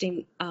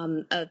interesting,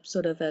 a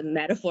sort of a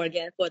metaphor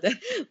again for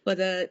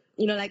the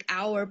like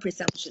our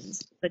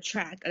presumptions, the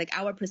track, like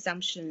our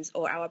presumptions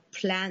or our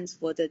plans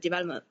for the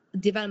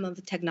development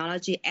of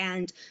technology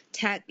and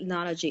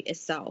technology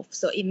itself.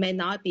 So it may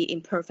not be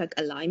in perfect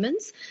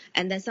alignments,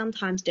 and then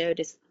sometimes there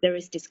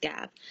is this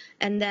gap.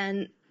 And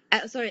then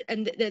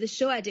and the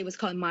show I did was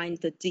called Mind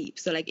the Deep,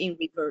 so like in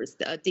reverse,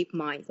 the deep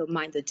mind, so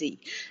Mind the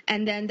Deep.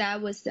 And then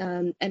that was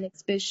an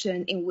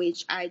exhibition in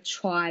which I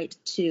tried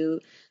to,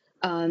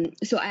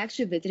 so I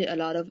actually visited a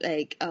lot of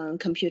like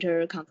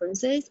computer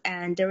conferences,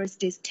 and there was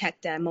this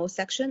tech demo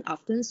section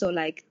often. So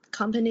like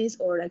companies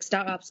or like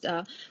startups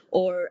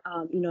or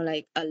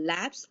like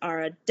labs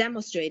are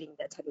demonstrating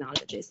the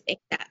technologies in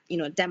that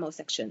demo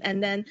section.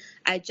 And then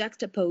I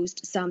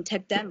juxtaposed some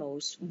tech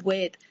demos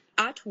with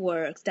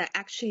artworks that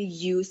actually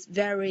use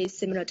very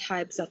similar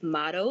types of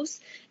models,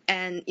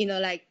 and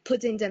like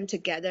putting them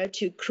together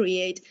to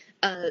create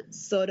a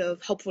sort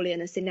of, hopefully,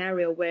 in a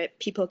scenario where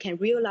people can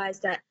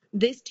realize that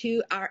these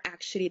two are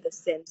actually the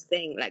same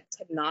thing, like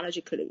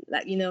technologically,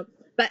 like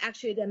but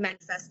actually they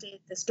manifested,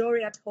 the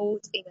story are told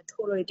in a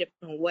totally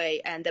different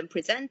way and then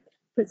presented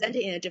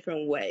in a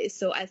different way.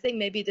 So I think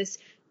maybe this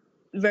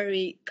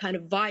very kind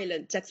of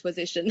violent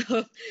juxtaposition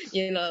of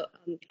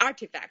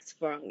artifacts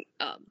from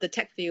the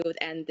tech field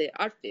and the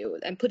art field,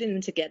 and putting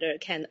them together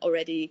can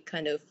already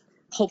kind of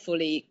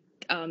hopefully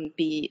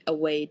be a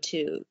way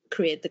to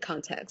create the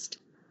context.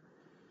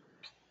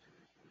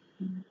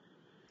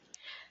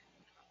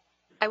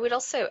 I would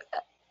also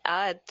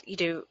add,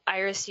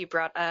 Iris, you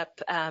brought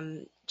up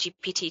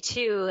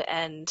GPT-2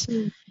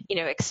 and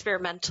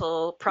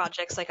experimental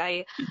projects. Like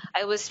I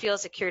always feel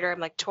as a curator, I'm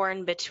like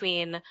torn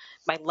between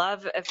my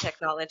love of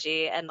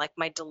technology and like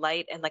my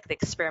delight and like the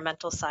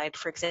experimental side.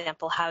 For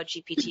example, how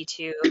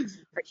GPT-2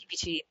 or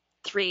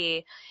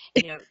GPT-3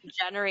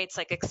 generates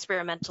like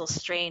experimental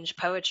strange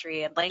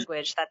poetry and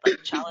language that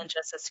like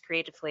challenges us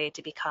creatively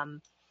to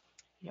become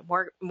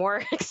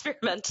more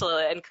experimental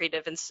and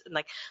creative, and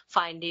like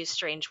find new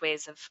strange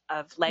ways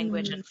of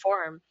language and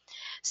form.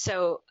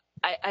 So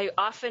I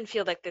often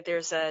feel like that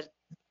there's a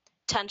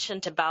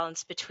tension to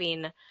balance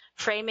between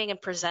framing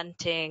and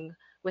presenting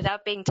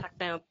without being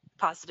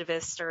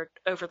techno-positivist or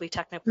overly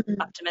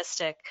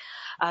techno-optimistic,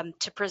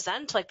 to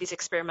present like these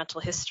experimental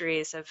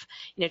histories of,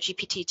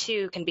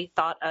 GPT-2 can be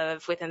thought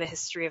of within the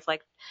history of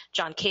like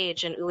John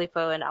Cage and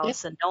Oulipo and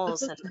Alison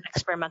Knowles and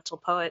experimental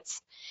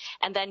poets.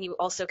 And then you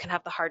also can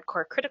have the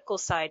hardcore critical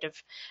side of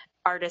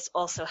artists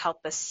also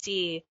help us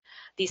see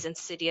these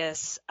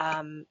insidious,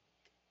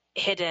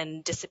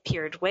 hidden,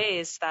 disappeared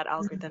ways that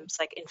algorithms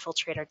like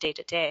infiltrate our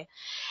day-to-day.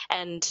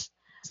 And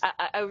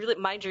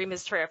my dream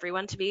is for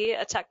everyone to be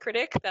a tech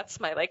critic. That's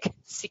my like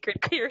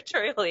secret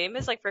curatorial aim,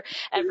 is like for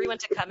everyone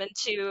to come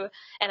into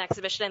an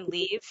exhibition and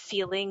leave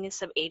feeling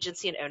some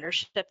agency and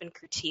ownership and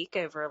critique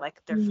over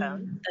like their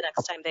phone the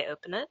next time they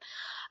open it.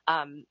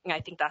 And I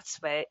think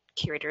that's what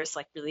curators,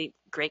 like really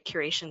great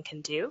curation,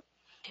 can do.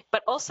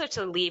 But also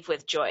to leave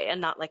with joy and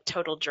not like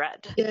total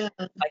dread. Yeah.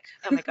 Like,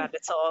 oh my God,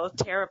 it's all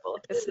terrible.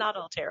 It's not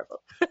all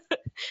terrible.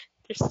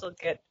 They're still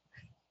good.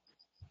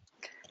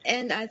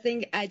 And I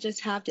think I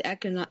just have to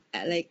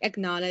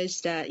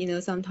acknowledge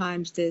that,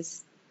 sometimes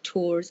these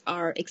tools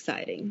are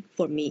exciting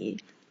for me.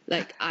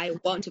 Like, I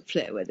want to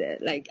play with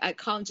it. Like, I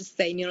can't just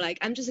say, like,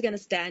 I'm just going to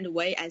stand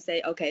away and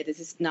say, okay,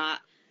 this is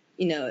not,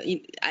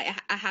 I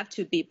have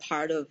to be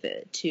part of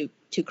it to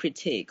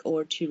critique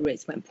or to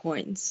raise my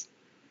points.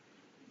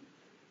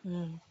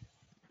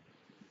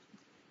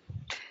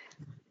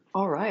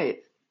 All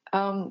right.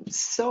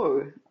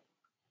 So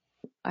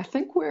I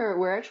think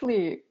we're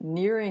actually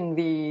nearing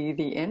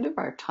the end of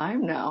our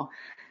time now.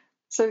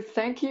 So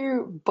thank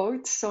you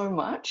both so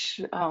much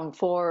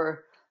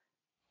for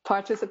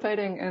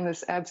participating in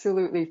this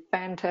absolutely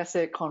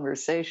fantastic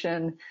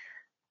conversation.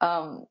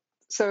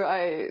 So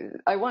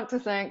I want to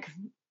thank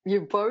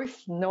you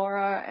both,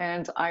 Nora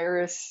and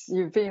Iris.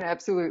 You've been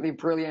absolutely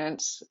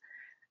brilliant.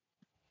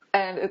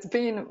 And it's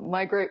been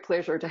my great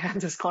pleasure to have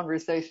this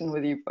conversation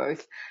with you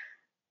both.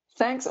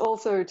 Thanks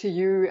also to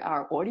you,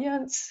 our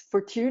audience,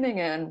 for tuning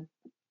in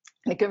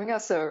and giving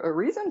us a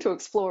reason to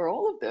explore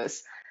all of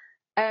this.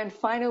 And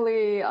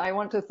finally, I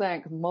want to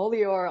thank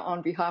Molior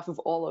on behalf of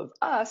all of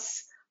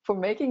us for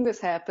making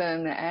this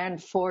happen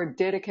and for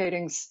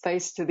dedicating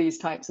space to these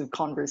types of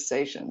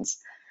conversations.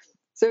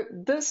 So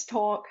this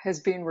talk has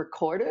been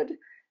recorded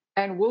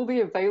and will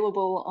be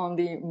available on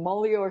the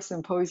Molior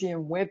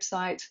Symposium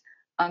website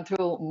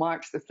until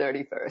March the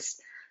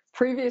 31st.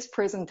 Previous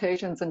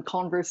presentations and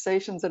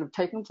conversations that have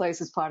taken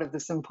place as part of the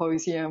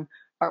symposium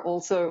are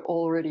also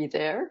already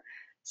there.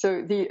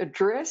 So the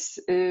address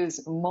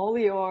is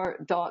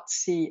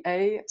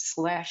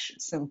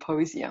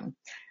molior.ca/symposium.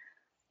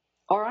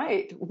 All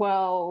right,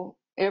 well,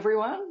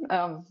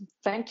 everyone,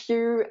 thank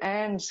you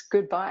and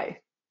goodbye.